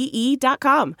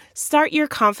BYTE.com. Start your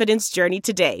confidence journey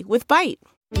today with Byte.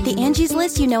 The Angie's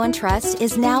List you know and trust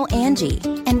is now Angie,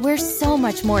 and we're so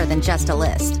much more than just a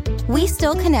list. We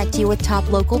still connect you with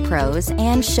top local pros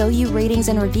and show you ratings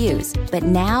and reviews, but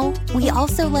now we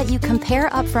also let you compare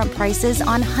upfront prices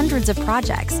on hundreds of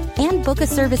projects and book a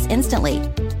service instantly.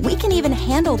 We can even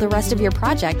handle the rest of your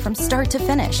project from start to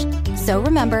finish. So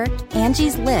remember,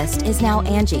 Angie's List is now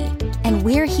Angie, and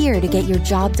we're here to get your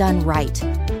job done right.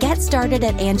 Get started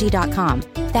at Angie.com.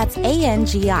 That's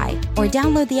ANGI, or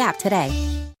download the app today.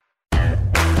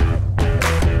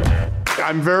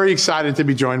 I'm very excited to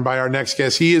be joined by our next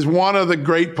guest. He is one of the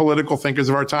great political thinkers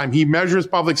of our time. He measures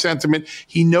public sentiment.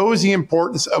 He knows the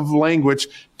importance of language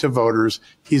to voters.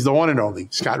 He's the one and only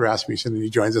Scott Rasmussen, and he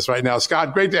joins us right now.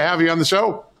 Scott, great to have you on the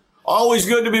show. Always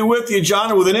good to be with you,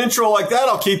 John. And with an intro like that,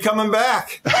 I'll keep coming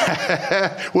back.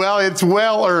 Well, it's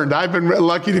well earned. I've been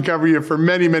lucky to cover you for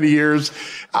many, many years.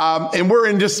 And we're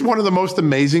in just one of the most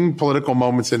amazing political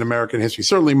moments in American history,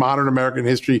 certainly modern American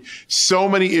history. So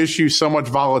many issues, so much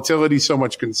volatility, so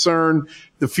much concern.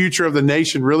 the future of the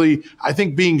nation really, I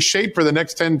think, being shaped for the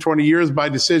next 10, 20 years by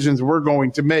decisions we're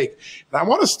going to make. And I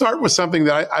want to start with something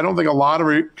that I don't think a lot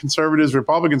of conservatives,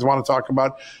 Republicans want to talk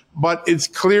about, but it's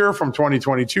clear from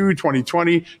 2022,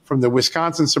 2020, from the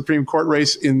Wisconsin Supreme Court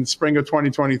race in spring of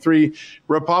 2023,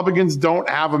 Republicans don't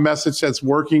have a message that's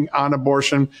working on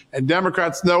abortion, and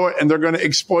Democrats know it, and they're going to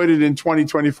exploit it in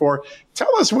 2024.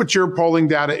 Tell us what your polling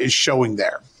data is showing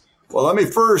there. Well, let me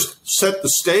first set the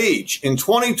stage. In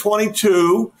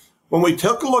 2022, when we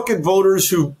took a look at voters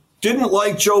who didn't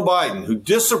like Joe Biden, who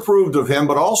disapproved of him,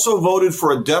 but also voted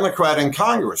for a Democrat in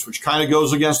Congress, which kind of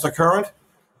goes against the current,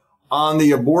 on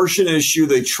the abortion issue,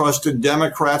 they trusted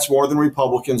Democrats more than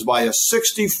Republicans by a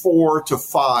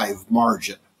 64-5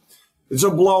 margin. It's a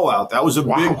blowout. That was a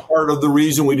big part of the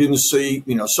reason we didn't see,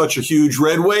 such a huge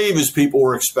red wave as people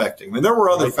were expecting. I mean, there were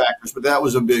other factors, but that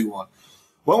was a big one.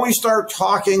 When we start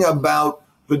talking about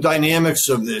the dynamics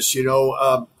of this,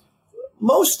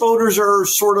 most voters are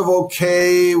sort of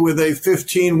okay with a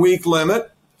 15-week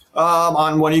limit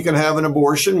on when you can have an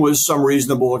abortion with some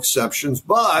reasonable exceptions.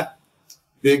 But,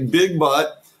 big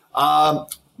but,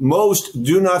 most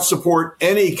do not support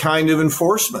any kind of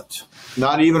enforcement,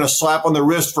 not even a slap on the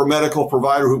wrist for a medical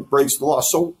provider who breaks the law.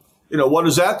 So, what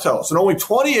does that tell us? And only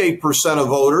 28% of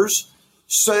voters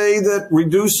say that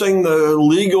reducing the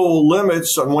legal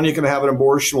limits on when you can have an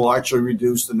abortion will actually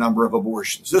reduce the number of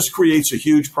abortions. This creates a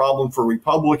huge problem for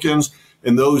Republicans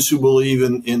and those who believe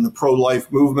in the pro-life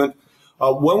movement.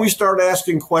 When we start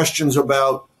asking questions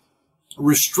about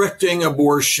restricting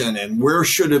abortion and where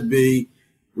should it be,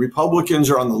 Republicans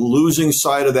are on the losing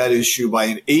side of that issue by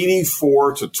an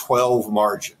 84-12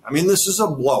 margin. I mean, this is a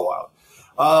blowout.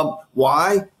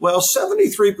 Why? Well,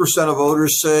 73% of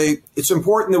voters say it's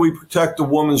important that we protect a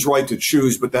woman's right to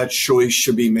choose, but that choice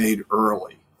should be made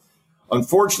early.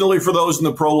 Unfortunately, for those in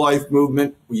the pro-life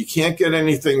movement, you can't get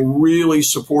anything really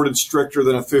supported stricter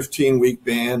than a 15-week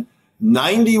ban.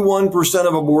 91%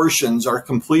 of abortions are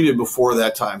completed before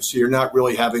that time, so you're not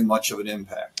really having much of an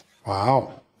impact.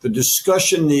 Wow. The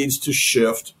discussion needs to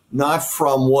shift, not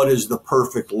from what is the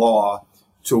perfect law,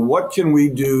 to what can we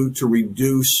do to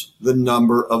reduce the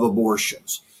number of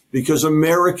abortions? Because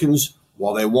Americans,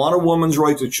 while they want a woman's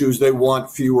right to choose, they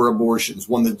want fewer abortions.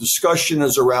 When the discussion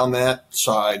is around that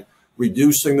side,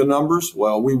 reducing the numbers,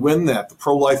 well, we win that. The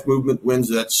pro-life movement wins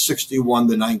that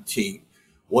 61-19.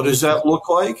 What does that look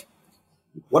like?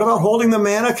 What about holding the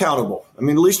man accountable? I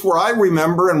mean, at least where I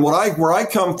remember and where I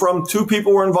come from, two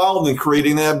people were involved in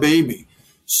creating that baby.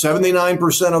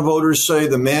 79% of voters say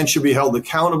the man should be held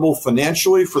accountable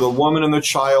financially for the woman and the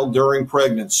child during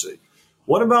pregnancy.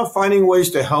 What about finding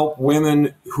ways to help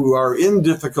women who are in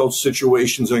difficult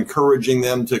situations, encouraging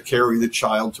them to carry the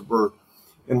child to birth?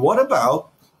 And what about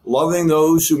loving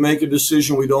those who make a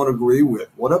decision we don't agree with?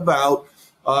 What about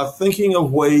thinking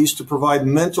of ways to provide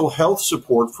mental health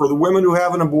support for the women who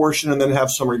have an abortion and then have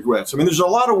some regrets? I mean, there's a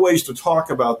lot of ways to talk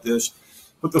about this,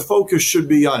 but the focus should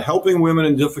be on helping women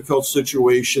in difficult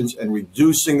situations and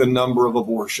reducing the number of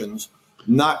abortions,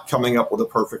 not coming up with a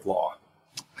perfect law.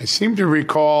 I seem to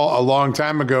recall a long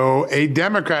time ago, a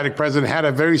Democratic president had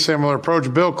a very similar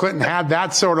approach. Bill Clinton had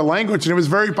that sort of language, and it was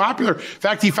very popular. In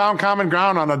fact, he found common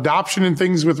ground on adoption and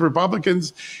things with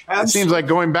Republicans. Absolutely. It seems like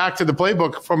going back to the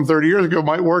playbook from 30 years ago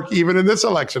might work even in this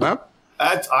election, huh?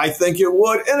 I think it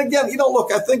would. And again,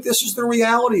 look, I think this is the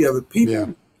reality of it.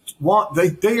 People want,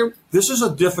 this is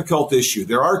a difficult issue.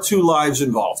 There are two lives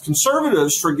involved.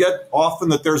 Conservatives forget often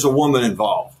that there's a woman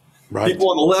involved. Right. People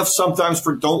on the left sometimes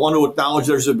don't want to acknowledge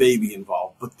there's a baby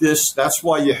involved. But that's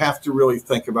why you have to really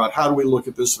think about how do we look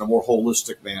at this in a more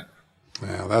holistic manner.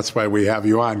 Well, that's why we have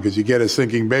you on, because you get us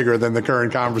thinking bigger than the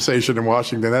current conversation in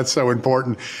Washington. That's so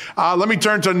important. Let me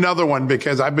turn to another one,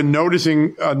 because I've been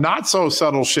noticing a not so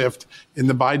subtle shift in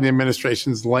the Biden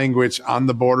administration's language on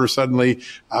the border. Suddenly,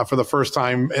 for the first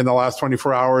time in the last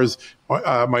 24 hours,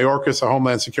 Mayorkas, a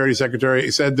Homeland Security Secretary,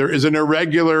 said there is an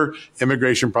irregular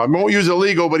immigration problem. He won't use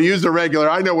illegal, but he used irregular.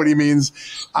 I know what he means.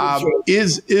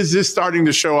 Is this starting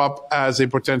to show up as a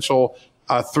potential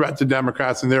threat to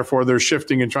Democrats, and therefore they're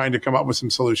shifting and trying to come up with some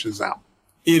solutions now?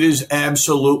 It is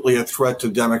absolutely a threat to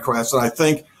Democrats.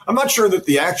 And I'm not sure that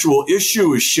the actual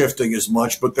issue is shifting as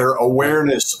much, but their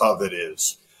awareness of it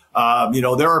is.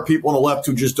 There are people on the left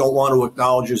who just don't want to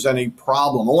acknowledge there's any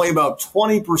problem. Only about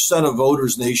 20% of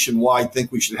voters nationwide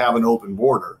think we should have an open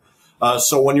border.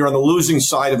 So when you're on the losing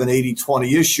side of an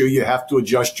 80-20 issue, you have to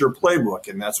adjust your playbook,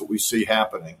 and that's what we see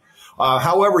happening.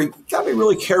 However, you got to be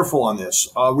really careful on this.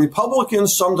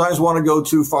 Republicans sometimes want to go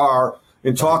too far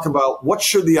and talk about what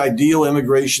should the ideal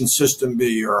immigration system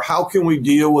be, or how can we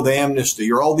deal with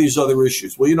amnesty, or all these other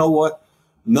issues. Well, you know what?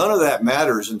 None of that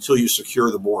matters until you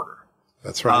secure the border.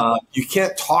 That's right. You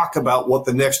can't talk about what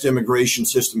the next immigration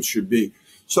system should be.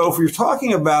 So if you're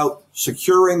talking about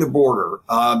securing the border,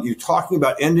 you're talking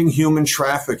about ending human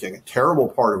trafficking, a terrible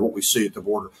part of what we see at the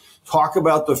border. Talk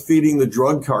about defeating the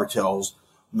drug cartels.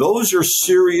 Those are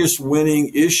serious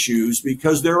winning issues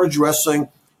because they're addressing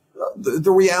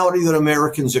the reality that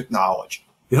Americans acknowledge.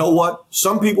 You know what?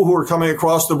 Some people who are coming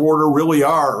across the border really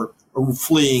are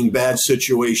fleeing bad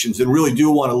situations and really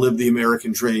do want to live the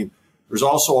American dream. There's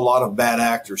also a lot of bad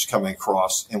actors coming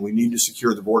across, and we need to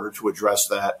secure the border to address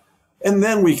that. And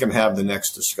then we can have the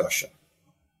next discussion.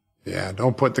 Yeah,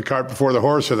 don't put the cart before the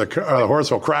horse, or the horse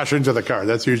will crash into the cart.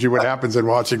 That's usually what happens in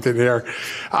Washington here.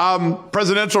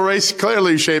 Presidential race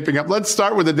clearly shaping up. Let's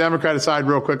start with the Democratic side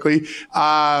real quickly.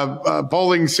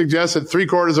 Polling suggests that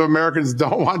 3/4 of Americans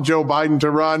don't want Joe Biden to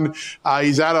run.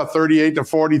 He's at a 38 to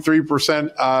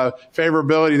 43%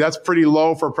 favorability. That's pretty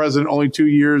low for a president only 2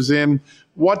 years in.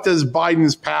 What does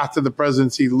Biden's path to the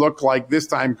presidency look like this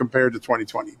time compared to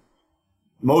 2020?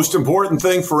 Most important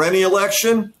thing for any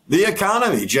election, the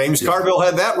economy. James Carville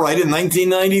had that right in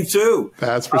 1992.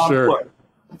 That's for sure. Look,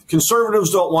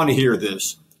 conservatives don't want to hear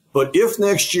this. But if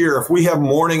next year, if we have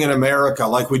mourning in America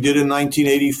like we did in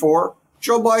 1984,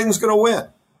 Joe Biden's going to win.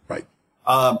 Right.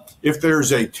 If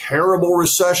there's a terrible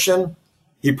recession,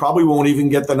 he probably won't even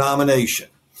get the nomination.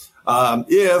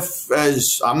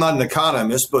 As I'm not an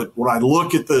economist, but when I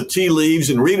look at the tea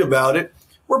leaves and read about it,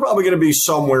 we're probably going to be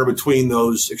somewhere between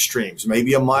those extremes.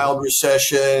 Maybe a mild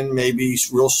recession, maybe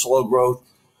real slow growth.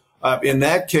 In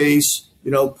that case,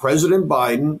 President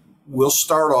Biden will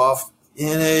start off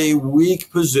in a weak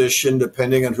position,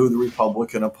 depending on who the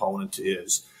Republican opponent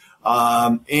is.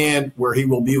 And where he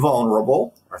will be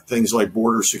vulnerable are things like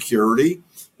border security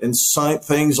and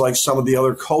things like some of the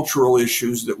other cultural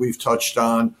issues that we've touched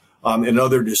on in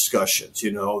other discussions.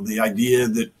 The idea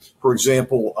that, for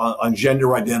example, on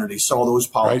gender identity, some of those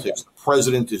politics, the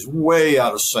president is way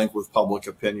out of sync with public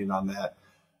opinion on that.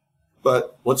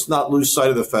 But let's not lose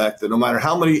sight of the fact that no matter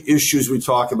how many issues we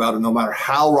talk about and no matter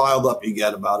how riled up you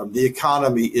get about them, the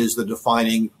economy is the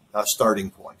defining starting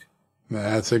point.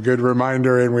 That's a good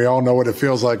reminder, and we all know what it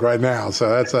feels like right now. So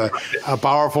that's a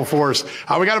powerful force.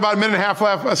 We got about a minute and a half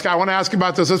left. Scott, I want to ask you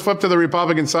about this. Let's flip to the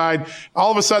Republican side.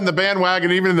 All of a sudden, the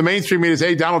bandwagon, even in the mainstream media, is,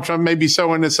 hey, Donald Trump may be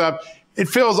sewing this up. It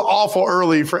feels awful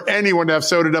early for anyone to have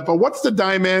sewed it up. But what's the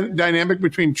dynamic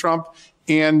between Trump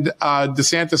and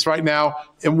DeSantis right now?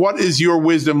 And what is your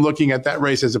wisdom looking at that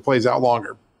race as it plays out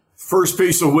longer? First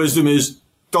piece of wisdom is,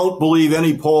 don't believe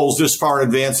any polls this far in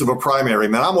advance of a primary.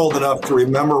 Man, I'm old enough to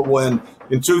remember when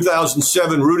in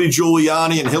 2007, Rudy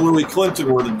Giuliani and Hillary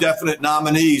Clinton were the definite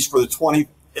nominees for the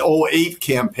 2008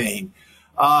 campaign.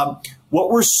 What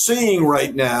we're seeing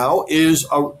right now is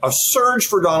a surge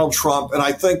for Donald Trump, and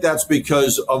I think that's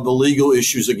because of the legal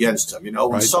issues against him.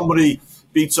 When somebody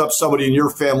beats up somebody in your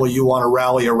family, you want to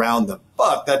rally around them.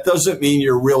 But that doesn't mean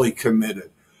you're really committed.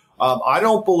 I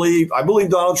believe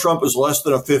Donald Trump is less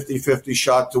than a 50-50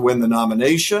 shot to win the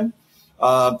nomination.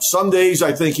 Some days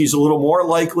I think he's a little more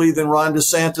likely than Ron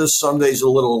DeSantis, some days a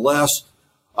little less.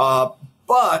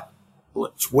 But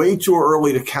it's way too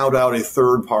early to count out a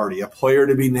third party, a player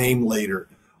to be named later.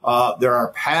 There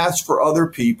are paths for other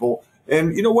people.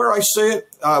 And where I say it,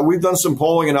 we've done some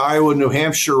polling in Iowa and New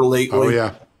Hampshire lately. Oh,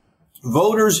 yeah.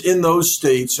 Voters in those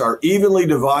states are evenly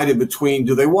divided between,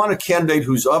 do they want a candidate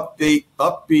who's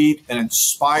upbeat and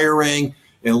inspiring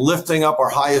and lifting up our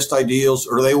highest ideals,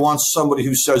 or do they want somebody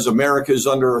who says America is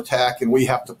under attack and we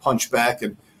have to punch back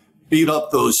and beat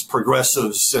up those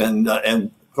progressives and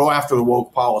go after the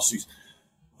woke policies?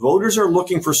 Voters are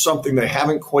looking for something they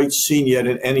haven't quite seen yet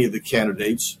in any of the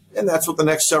candidates, and that's what the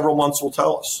next several months will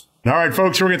tell us. All right,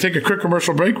 folks, we're going to take a quick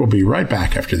commercial break. We'll be right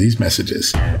back after these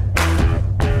messages.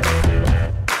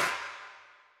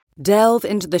 Delve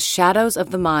into the shadows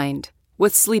of the mind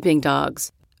with Sleeping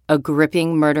Dogs, a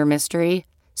gripping murder mystery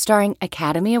starring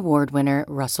Academy Award winner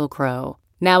Russell Crowe.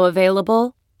 Now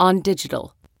available on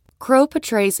digital. Crowe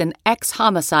portrays an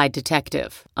ex-homicide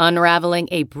detective unraveling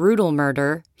a brutal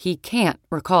murder he can't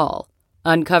recall.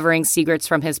 Uncovering secrets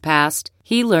from his past,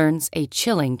 he learns a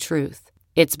chilling truth.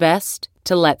 It's best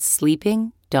to let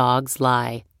sleeping dogs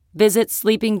lie. Visit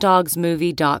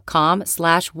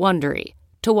sleepingdogsmovie.com/Wondery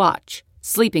to watch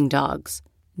Sleeping Dogs,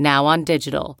 now on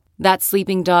digital. That's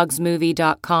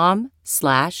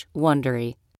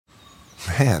sleepingdogsmovie.com/Wondery.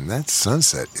 Man, that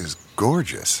sunset is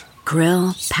gorgeous.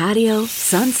 Grill, patio,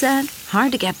 sunset.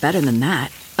 Hard to get better than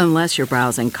that. Unless you're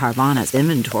browsing Carvana's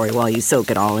inventory while you soak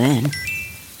it all in.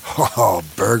 Oh,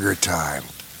 burger time.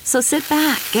 So sit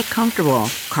back, get comfortable.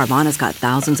 Carvana's got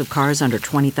thousands of cars under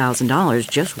 $20,000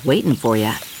 just waiting for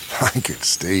you. I could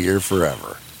stay here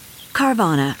forever.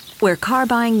 Carvana, where car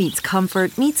buying meets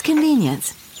comfort meets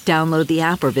convenience. Download the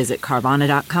app or visit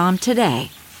Carvana.com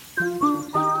today.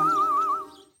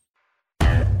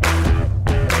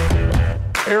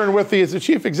 Aaron Withey is the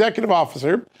Chief Executive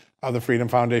Officer of the Freedom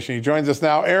Foundation. He joins us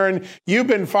now. Aaron, you've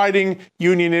been fighting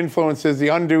union influences, the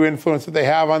undue influence that they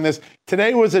have on this.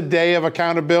 Today was a day of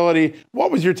accountability.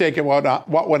 What was your take on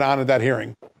what went on at that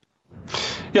hearing?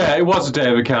 Yeah, it was a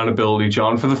day of accountability,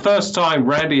 John. For the first time,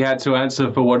 Randy had to answer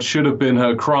for what should have been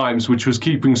her crimes, which was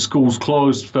keeping schools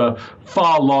closed for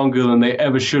far longer than they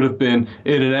ever should have been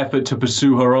in an effort to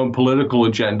pursue her own political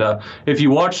agenda. If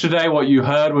you watched today, what you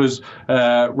heard was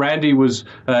Randy was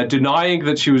denying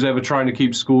that she was ever trying to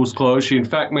keep schools closed. She, in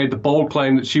fact, made the bold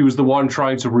claim that she was the one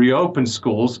trying to reopen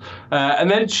schools.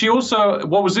 And then she also,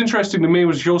 what was interesting to me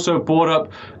was she also brought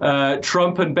up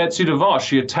Trump and Betsy DeVos.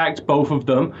 She attacked both of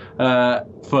them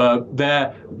for their,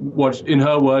 what in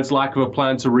her words, lack of a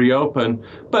plan to reopen.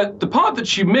 But the part that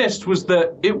she missed was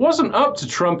that it wasn't up to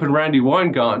Trump and Randy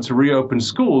Weingarten to reopen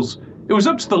schools. It was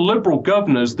up to the liberal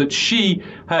governors that she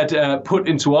had put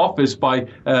into office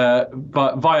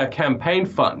via campaign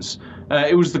funds.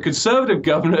 It was the conservative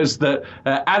governors that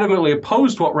adamantly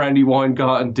opposed what Randy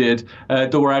Weingarten did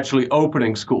that were actually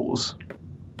opening schools.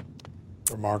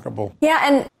 Remarkable. Yeah,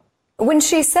 and when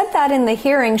she said that in the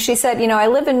hearing, she said, I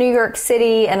live in New York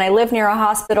City and I live near a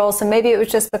hospital, so maybe it was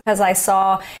just because I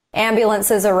saw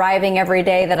ambulances arriving every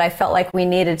day that I felt like we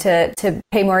needed to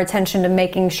pay more attention to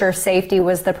making sure safety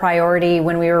was the priority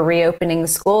when we were reopening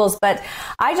schools. But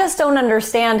I just don't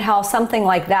understand how something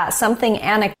like that, something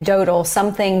anecdotal,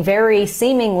 something very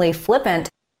seemingly flippant,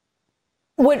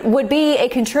 would be a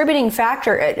contributing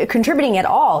factor, contributing at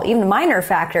all, even a minor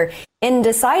factor, in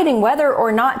deciding whether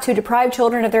or not to deprive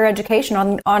children of their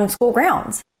education on school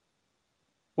grounds.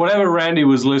 Whatever Randy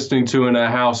was listening to in her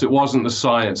house, it wasn't the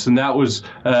science, and that was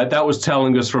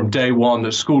telling us from day one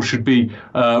that schools should be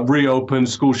reopened,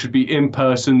 schools should be in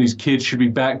person, these kids should be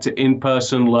back to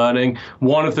in-person learning.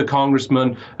 One of the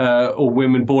congressmen or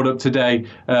women brought up today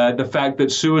the fact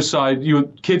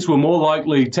that kids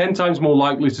were 10 times more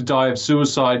likely to die of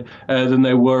suicide than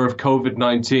they were of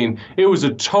COVID-19. It was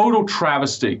a total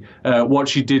travesty what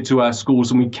she did to our schools,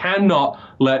 and we cannot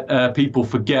let people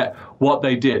forget what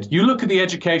they did. You look at the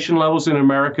education levels in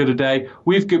America today,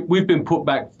 we've been put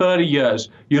back 30 years.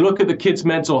 You look at the kids'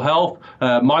 mental health.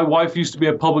 My wife used to be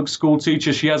a public school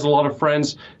teacher. She has a lot of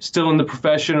friends still in the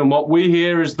profession. And what we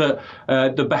hear is that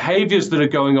the behaviors that are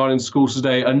going on in schools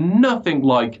today are nothing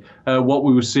like what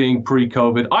we were seeing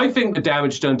pre-COVID. I think the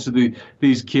damage done to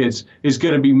these kids is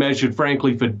going to be measured,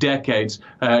 frankly, for decades,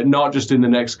 not just in the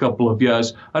next couple of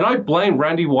years. And I blame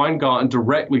Randy Weingarten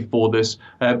directly for this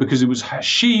because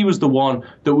she was the one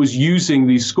that was using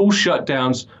these school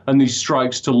shutdowns and these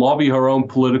strikes to lobby her own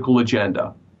political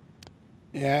agenda.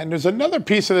 Yeah, and there's another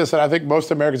piece of this that I think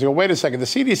most Americans go, wait a second, the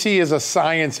CDC is a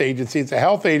science agency, it's a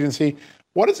health agency.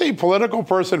 What is a political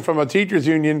person from a teachers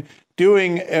union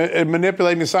doing,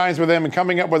 manipulating the science with them and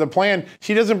coming up with a plan?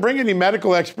 She doesn't bring any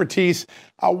medical expertise.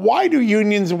 Why did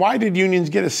unions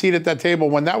get a seat at that table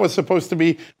when that was supposed to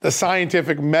be the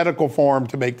scientific medical forum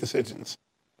to make decisions?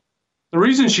 The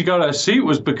reason she got her seat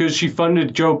was because she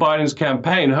funded Joe Biden's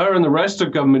campaign. Her and the rest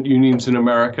of government unions in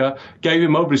America gave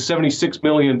him over $76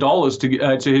 million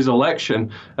to his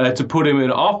election to put him in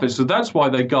office. So that's why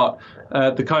they got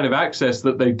the kind of access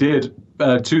that they did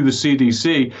to the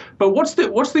CDC. But what's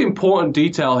the important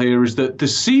detail here is that the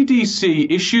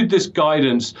CDC issued this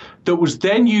guidance that was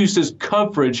then used as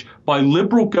coverage by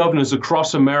liberal governors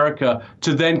across America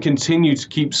to then continue to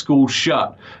keep schools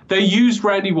shut. They used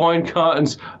Randy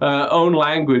Weingarten's own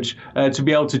language to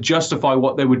be able to justify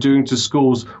what they were doing to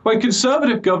schools when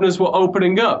conservative governors were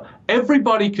opening up.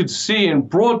 Everybody could see in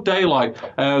broad daylight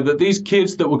that these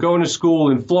kids that were going to school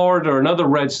in Florida and other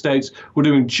red states were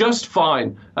doing just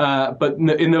fine. But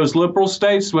in those liberal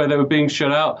states where they were being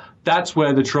shut out, that's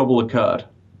where the trouble occurred.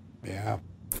 Yeah.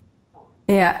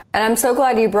 Yeah, and I'm so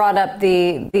glad you brought up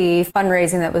the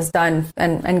fundraising that was done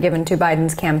and given to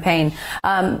Biden's campaign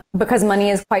because money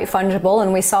is quite fungible,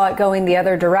 and we saw it going the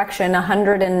other direction.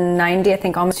 190, I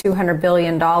think almost $200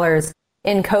 billion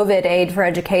in COVID aid for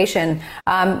education.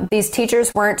 These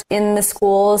teachers weren't in the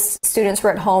schools. Students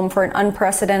were at home for an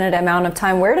unprecedented amount of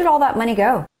time. Where did all that money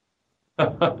go?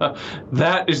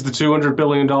 That is the $200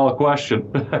 billion question.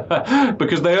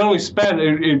 Because they only spent,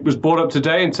 it was brought up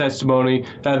today in testimony,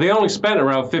 they only spent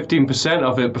around 15%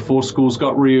 of it before schools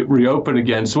got reopened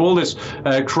again. So all this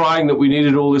crying that we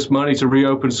needed all this money to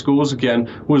reopen schools again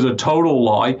was a total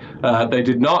lie. They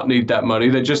did not need that money.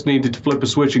 They just needed to flip a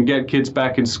switch and get kids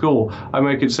back in school. I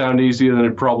make it sound easier than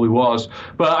it probably was.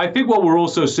 But I think what we're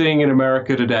also seeing in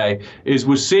America today is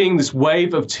we're seeing this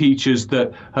wave of teachers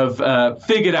that have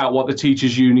figured out what the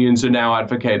teachers' unions are now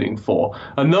advocating for.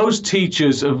 And those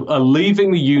teachers are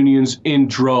leaving the unions in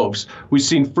droves. We've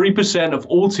seen 3% of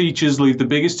all teachers leave the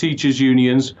biggest teachers'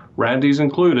 unions, Randy's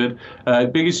included,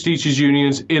 biggest teachers'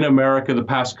 unions in America the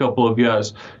past couple of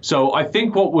years. So I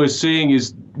think what we're seeing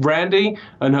is Randy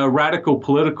and her radical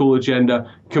political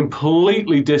agenda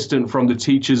completely distant from the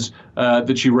teachers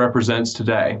that she represents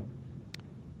today.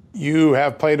 You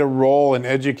have played a role in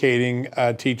educating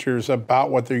teachers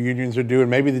about what their unions are doing,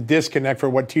 maybe the disconnect for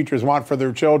what teachers want for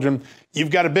their children. You've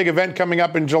got a big event coming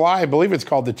up in July. I believe it's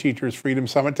called the Teachers Freedom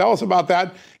Summit. Tell us about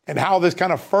that and how this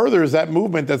kind of furthers that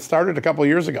movement that started a couple of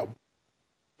years ago.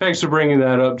 Thanks for bringing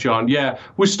that up, John. Yeah,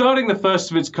 we're starting the first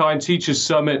of its kind Teachers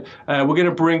Summit. We're going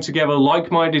to bring together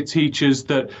like-minded teachers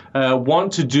that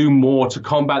want to do more to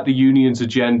combat the union's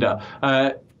agenda.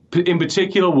 In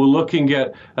particular, we're looking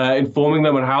at informing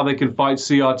them on how they can fight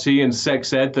CRT and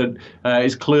sex ed that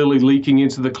is clearly leaking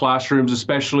into the classrooms,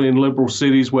 especially in liberal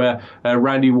cities where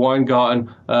Randy Weingarten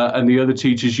and the other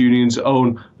teachers' unions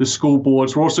own the school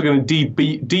boards. We're also going to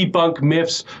debunk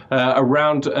myths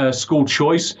around school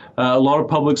choice. A lot of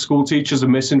public school teachers are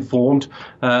misinformed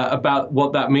about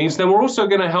what that means. Then we're also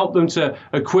going to help them to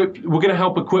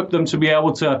equip them to be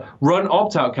able to run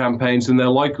opt-out campaigns in their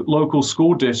local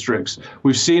school districts.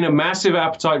 We've seen a massive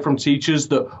appetite from teachers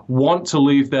that want to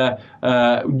leave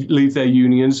their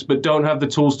unions but don't have the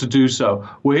tools to do so.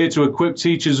 We're here to equip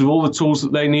teachers with all the tools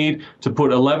that they need to put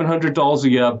 $1,100 a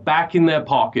year back in their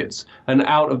pockets and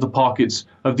out of the pockets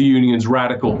of the union's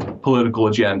radical political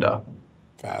agenda.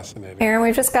 Fascinating. Aaron,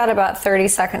 we've just got about 30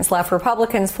 seconds left.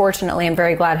 Republicans, fortunately, I'm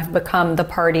very glad, have become the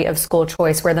party of school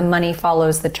choice where the money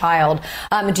follows the child.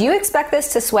 Do you expect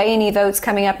this to sway any votes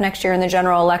coming up next year in the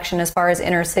general election as far as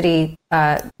inner city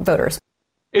voters?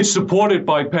 It's supported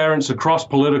by parents across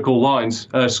political lines,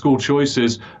 school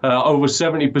choices. Over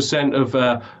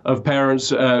 70% of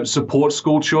parents support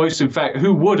school choice. In fact,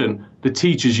 who wouldn't? The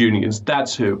teachers' unions,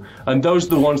 that's who. And those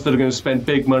are the ones that are going to spend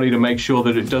big money to make sure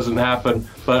that it doesn't happen.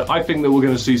 But I think that we're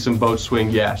going to see some votes swing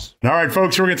yes. All right,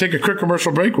 folks, we're going to take a quick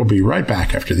commercial break. We'll be right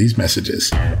back after these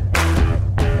messages.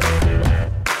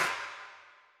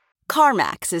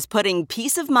 CarMax is putting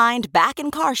peace of mind back in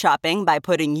car shopping by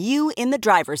putting you in the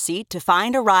driver's seat to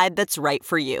find a ride that's right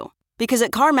for you. Because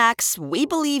at CarMax, we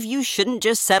believe you shouldn't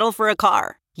just settle for a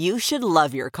car. You should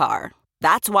love your car.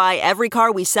 That's why every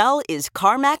car we sell is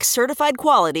CarMax certified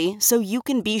quality, so you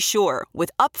can be sure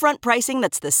with upfront pricing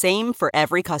that's the same for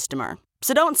every customer.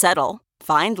 So don't settle.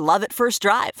 Find love at first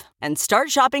drive and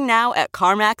start shopping now at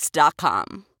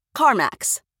CarMax.com.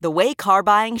 CarMax, the way car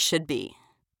buying should be.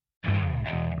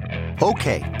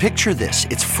 Okay, picture this.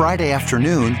 It's Friday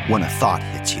afternoon when a thought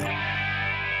hits you.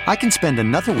 I can spend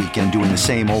another weekend doing the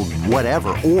same old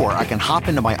whatever, or I can hop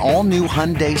into my all-new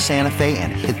Hyundai Santa Fe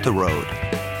and hit the road.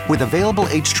 With available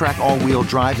H-Track all-wheel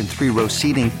drive and 3-row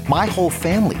seating, my whole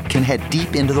family can head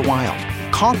deep into the wild.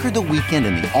 Conquer the weekend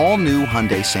in the all-new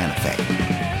Hyundai Santa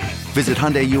Fe. Visit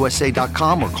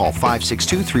HyundaiUSA.com or call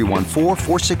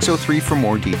 562-314-4603 for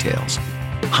more details.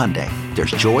 Hyundai,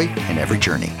 there's joy in every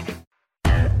journey.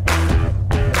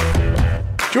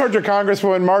 Georgia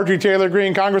Congresswoman Marjorie Taylor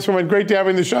Greene. Congresswoman, great to have you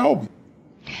on the show.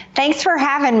 Thanks for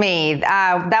having me.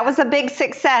 That was a big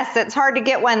success. It's hard to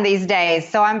get one these days,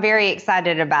 so I'm very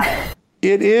excited about it.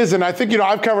 It is, and I think,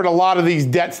 I've covered a lot of these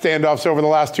debt standoffs over the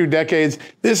last 2 decades.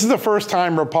 This is the first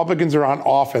time Republicans are on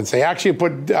offense. They actually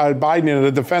put Biden in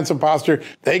a defensive posture.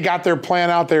 They got their plan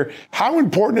out there. How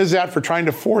important is that for trying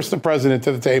to force the president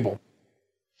to the table?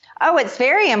 Oh, it's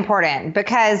very important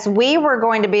because we were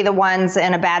going to be the ones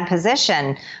in a bad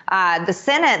position. The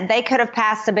Senate, they could have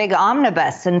passed a big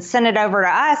omnibus and sent it over to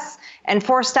us and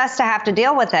forced us to have to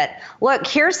deal with it. Look,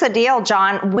 here's the deal,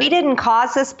 John. We didn't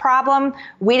cause this problem.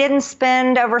 We didn't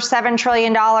spend over $7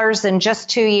 trillion in just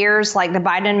 2 years like the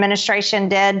Biden administration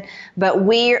did. But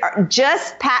we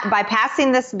just by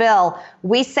passing this bill,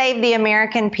 we saved the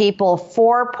American people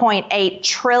 $4.8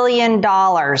 trillion.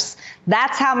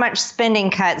 That's how much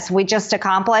spending cuts we just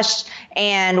accomplished.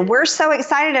 And we're so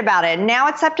excited about it. Now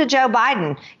it's up to Joe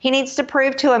Biden. He needs to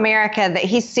prove to America that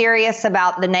he's serious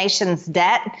about the nation's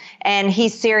debt and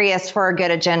he's serious for a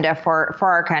good agenda for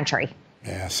our country.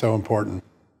 Yeah, so important.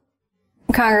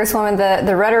 Congresswoman,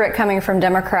 the rhetoric coming from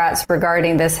Democrats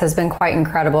regarding this has been quite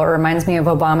incredible. It reminds me of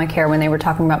Obamacare when they were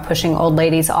talking about pushing old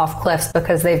ladies off cliffs,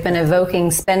 because they've been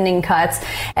evoking spending cuts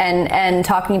and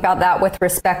talking about that with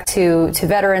respect to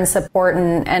veteran support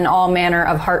and all manner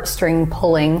of heartstring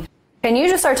pulling. Can you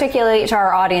just articulate to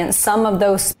our audience some of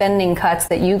those spending cuts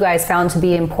that you guys found to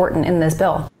be important in this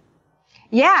bill?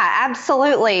 Yeah,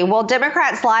 absolutely. Well,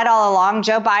 Democrats lied all along.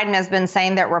 Joe Biden has been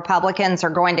saying that Republicans are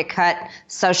going to cut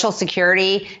Social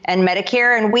Security and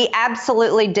Medicare, and we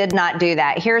absolutely did not do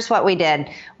that. Here's what we did.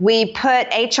 We put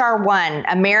H.R. 1,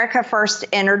 America First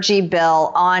Energy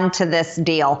Bill, onto this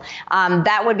deal.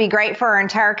 That would be great for our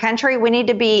entire country. We need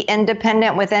to be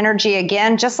independent with energy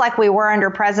again, just like we were under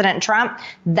President Trump.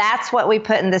 That's what we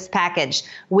put in this package.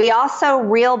 We also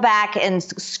reel back and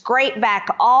scrape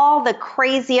back all the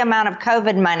crazy amount of COVID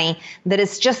money that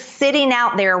is just sitting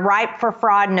out there ripe for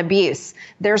fraud and abuse.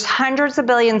 There's hundreds of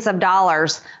billions of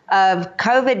dollars of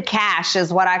COVID cash,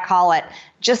 is what I call it,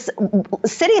 just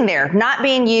sitting there, not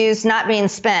being used, not being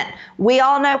spent. We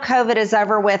all know COVID is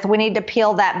over with. We need to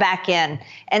peel that back in.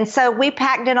 And so we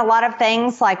packed in a lot of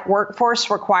things like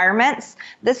workforce requirements.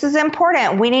 This is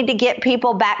important. We need to get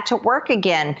people back to work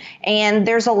again. And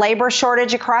there's a labor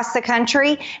shortage across the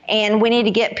country, and we need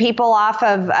to get people off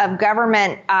of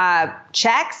government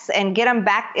checks and get them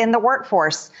back in the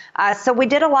workforce. So we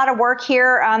did a lot of work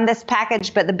here on this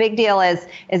package, but the big deal is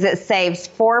it saves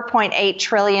 $4.8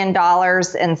 trillion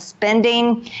in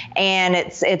spending, and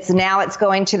it's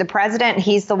going to the president.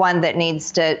 He's the one that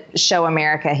needs to show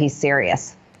America he's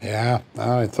serious. Yeah,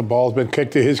 the ball's been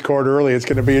kicked to his court early. It's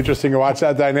going to be interesting to watch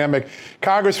that dynamic.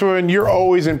 Congresswoman, you're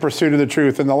always in pursuit of the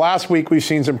truth. And the last week, we've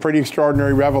seen some pretty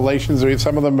extraordinary revelations.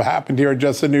 Some of them happened here at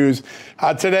Just the News.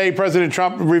 Today, President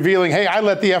Trump revealing, hey, I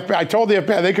told the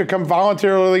FBI they could come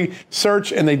voluntarily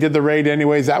search, and they did the raid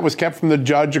anyways. That was kept from the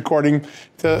judge, according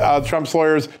to Trump's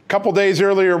lawyers. A couple days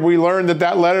earlier, we learned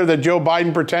that letter that Joe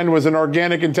Biden pretended was an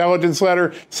organic intelligence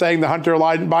letter saying the Hunter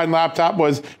Biden laptop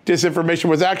was disinformation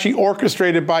was actually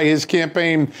orchestrated by his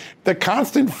campaign. The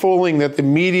constant fooling that the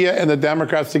media and the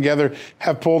Democrats together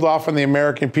have pulled off on the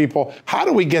American people. How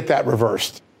do we get that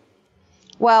reversed?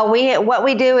 Well, what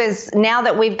we do is, now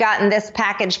that we've gotten this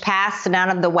package passed and out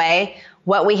of the way,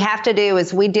 what we have to do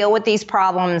is we deal with these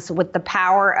problems with the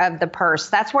power of the purse.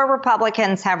 That's where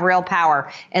Republicans have real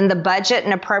power, in the budget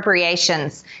and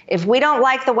appropriations. If we don't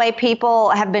like the way people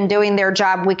have been doing their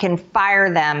job, we can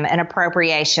fire them in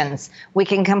appropriations. We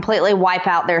can completely wipe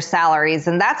out their salaries.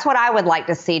 And that's what I would like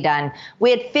to see done. We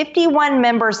had 51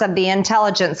 members of the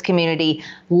intelligence community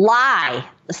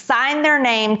sign their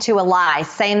name to a lie,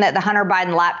 saying that the Hunter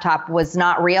Biden laptop was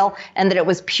not real and that it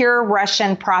was pure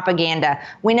Russian propaganda.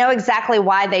 We know exactly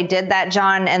why they did that,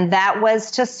 John, and that was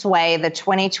to sway the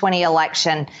 2020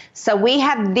 election. So we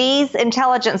have these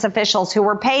intelligence officials who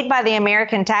were paid by the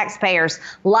American taxpayers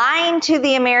lying to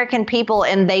the American people,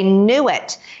 and they knew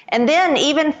it. And then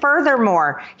even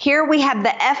furthermore, here we have the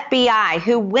FBI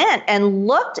who went and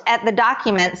looked at the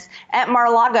documents at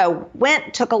Mar-a-Lago,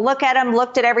 took a look at them,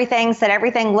 looked at everything, said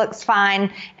everything looks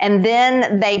fine, and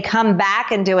then they come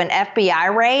back and do an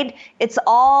FBI raid. It's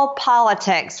all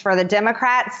politics for the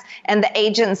Democrats and the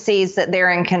agencies that they're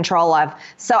in control of.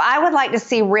 So I would like to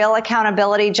see real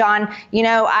accountability, John. You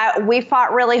know, we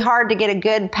fought really hard to get a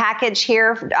good package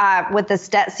here with this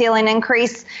debt ceiling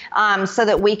increase so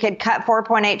that we could cut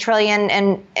 $4.8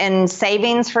 trillion in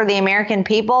savings for the American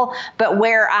people. But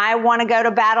where I want to go to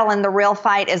battle in the real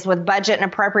fight is with budget and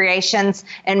appropriations,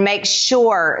 and make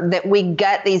sure that we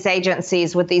gut these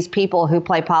agencies with these people who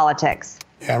play politics.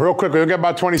 Yeah, real quickly, we've got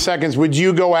about 20 seconds. Would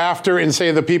you go after and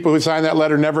say the people who signed that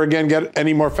letter never again get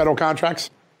any more federal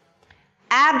contracts?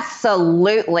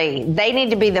 Absolutely. They need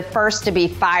to be the first to be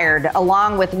fired,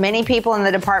 along with many people in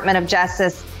the Department of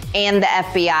Justice and the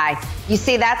FBI. You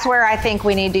see, that's where I think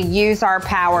we need to use our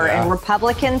power, and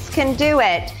Republicans can do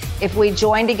it if we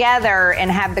join together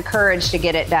and have the courage to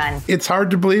get it done. It's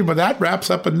hard to believe, but that wraps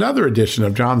up another edition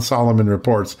of John Solomon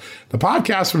Reports, the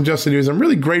podcast from Just the News. I'm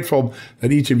really grateful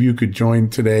that each of you could join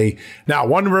today. Now,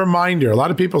 one reminder, a lot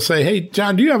of people say, hey,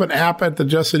 John, do you have an app at the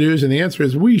Just the News? And the answer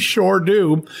is we sure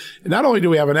do. And not only do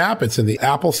we have an app, it's in the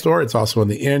Apple Store. It's also in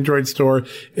the Android Store.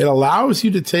 It allows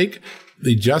you to take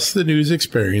the Just the News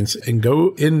experience and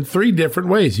go in 3 different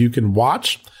ways. You can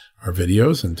watch our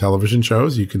videos and television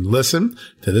shows. You can listen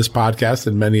to this podcast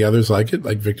and many others like it,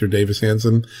 like Victor Davis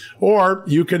Hanson, or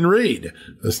you can read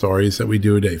the stories that we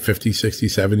do a day, 50, 60,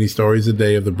 70 stories a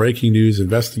day of the breaking news,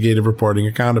 investigative reporting,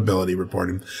 accountability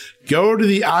reporting. Go to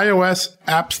the iOS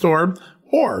App Store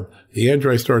or the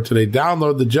Android store today.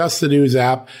 Download the Just the News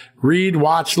app. Read,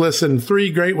 watch, listen.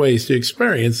 3 great ways to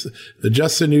experience the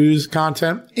Just the News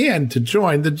content and to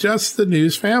join the Just the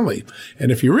News family.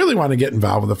 And if you really want to get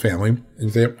involved with the family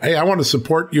and say, hey, I want to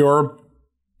support your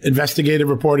investigative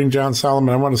reporting, John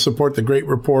Solomon. I want to support the great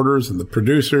reporters and the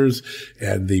producers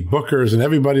and the bookers and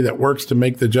everybody that works to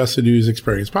make the Just the News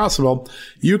experience possible.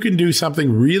 You can do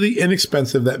something really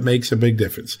inexpensive that makes a big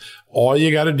difference. All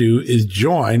you got to do is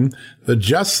join the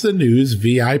Just the News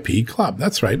VIP Club.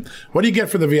 That's right. What do you get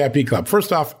for the VIP Club?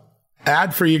 First off,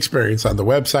 ad-free experience on the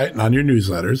website and on your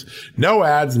newsletters. No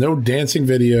ads, no dancing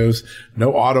videos,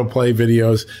 no autoplay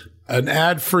videos. An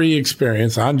ad-free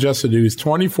experience on Just the News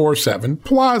 24/7.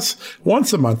 Plus,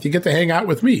 once a month, you get to hang out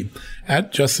with me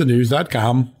at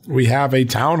justthenews.com. We have a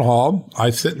town hall.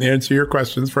 I sit and answer your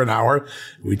questions for an hour.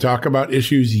 We talk about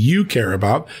issues you care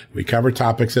about. We cover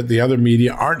topics that the other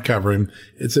media aren't covering.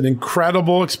 It's an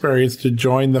incredible experience to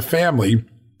join the family,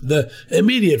 the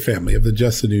immediate family of the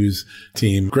Just the News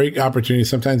team. Great opportunity.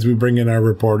 Sometimes we bring in our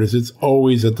reporters. It's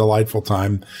always a delightful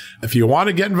time. If you want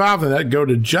to get involved in that, go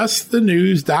to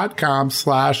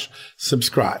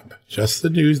justthenews.com/subscribe.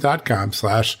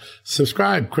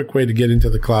 justthenews.com/subscribe. Quick way to get into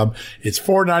the club. It's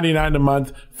 $4.99 a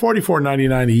month,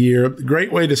 $44.99 a year.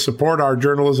 Great way to support our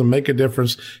journalism, make a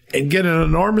difference, and get an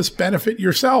enormous benefit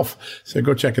yourself. So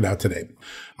go check it out today.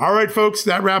 All right, folks,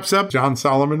 that wraps up John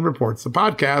Solomon Reports, the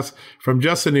podcast from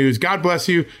Just the News. God bless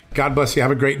you. God bless you. Have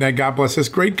a great night. God bless this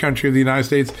great country of the United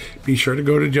States. Be sure to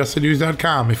go to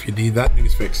justthenews.com if you need that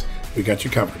news fix. We got you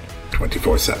covered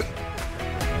 24/7.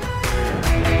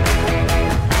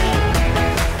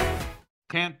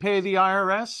 Can't pay the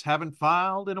IRS? Haven't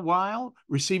filed in a while?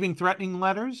 Receiving threatening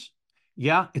letters?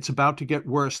 Yeah, it's about to get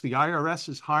worse. The IRS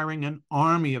is hiring an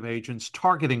army of agents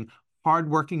targeting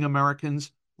hardworking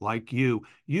Americans like you.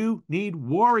 You need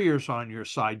warriors on your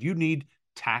side. You need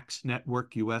Tax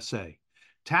Network USA.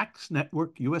 Tax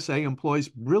Network USA employs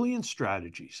brilliant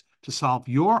strategies to solve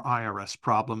your IRS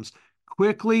problems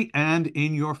quickly and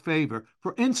in your favor.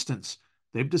 For instance,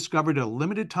 they've discovered a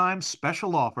limited time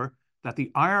special offer that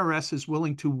the IRS is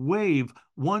willing to waive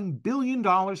 $1 billion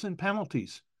in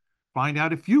penalties. Find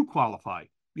out if you qualify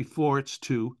before it's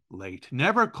too late.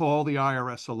 Never call the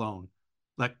IRS alone.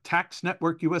 Let Tax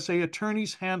Network USA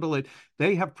attorneys handle it.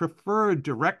 They have preferred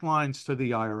direct lines to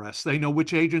the IRS. They know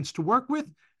which agents to work with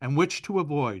and which to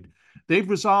avoid. They've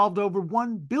resolved over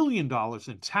 $1 billion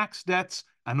in tax debts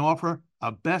and offer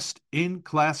a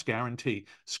best-in-class guarantee.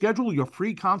 Schedule your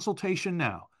free consultation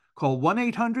now. Call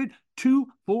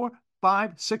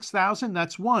 1-800-245-6000.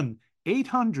 That's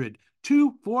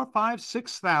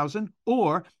 1-800-245-6000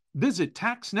 or visit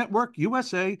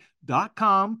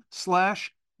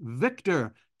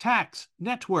taxnetworkusa.com/Victor.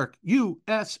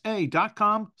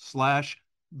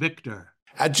 taxnetworkusa.com/Victor.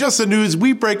 At Just the News,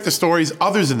 we break the stories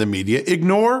others in the media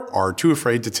ignore or are too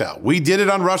afraid to tell. We did it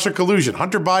on Russia collusion,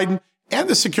 Hunter Biden, and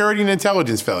the security and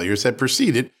intelligence failures that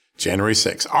preceded January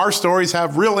 6th. Our stories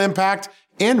have real impact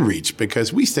and reach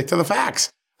because we stick to the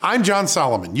facts. I'm John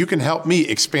Solomon. You can help me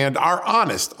expand our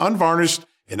honest, unvarnished,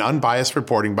 and unbiased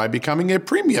reporting by becoming a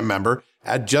premium member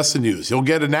at Just the News. You'll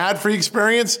get an ad-free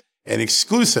experience and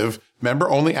exclusive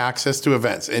member-only access to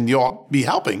events, and you'll be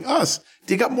helping us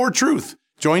dig up more truth.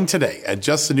 Join today at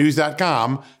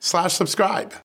justthenews.com/subscribe.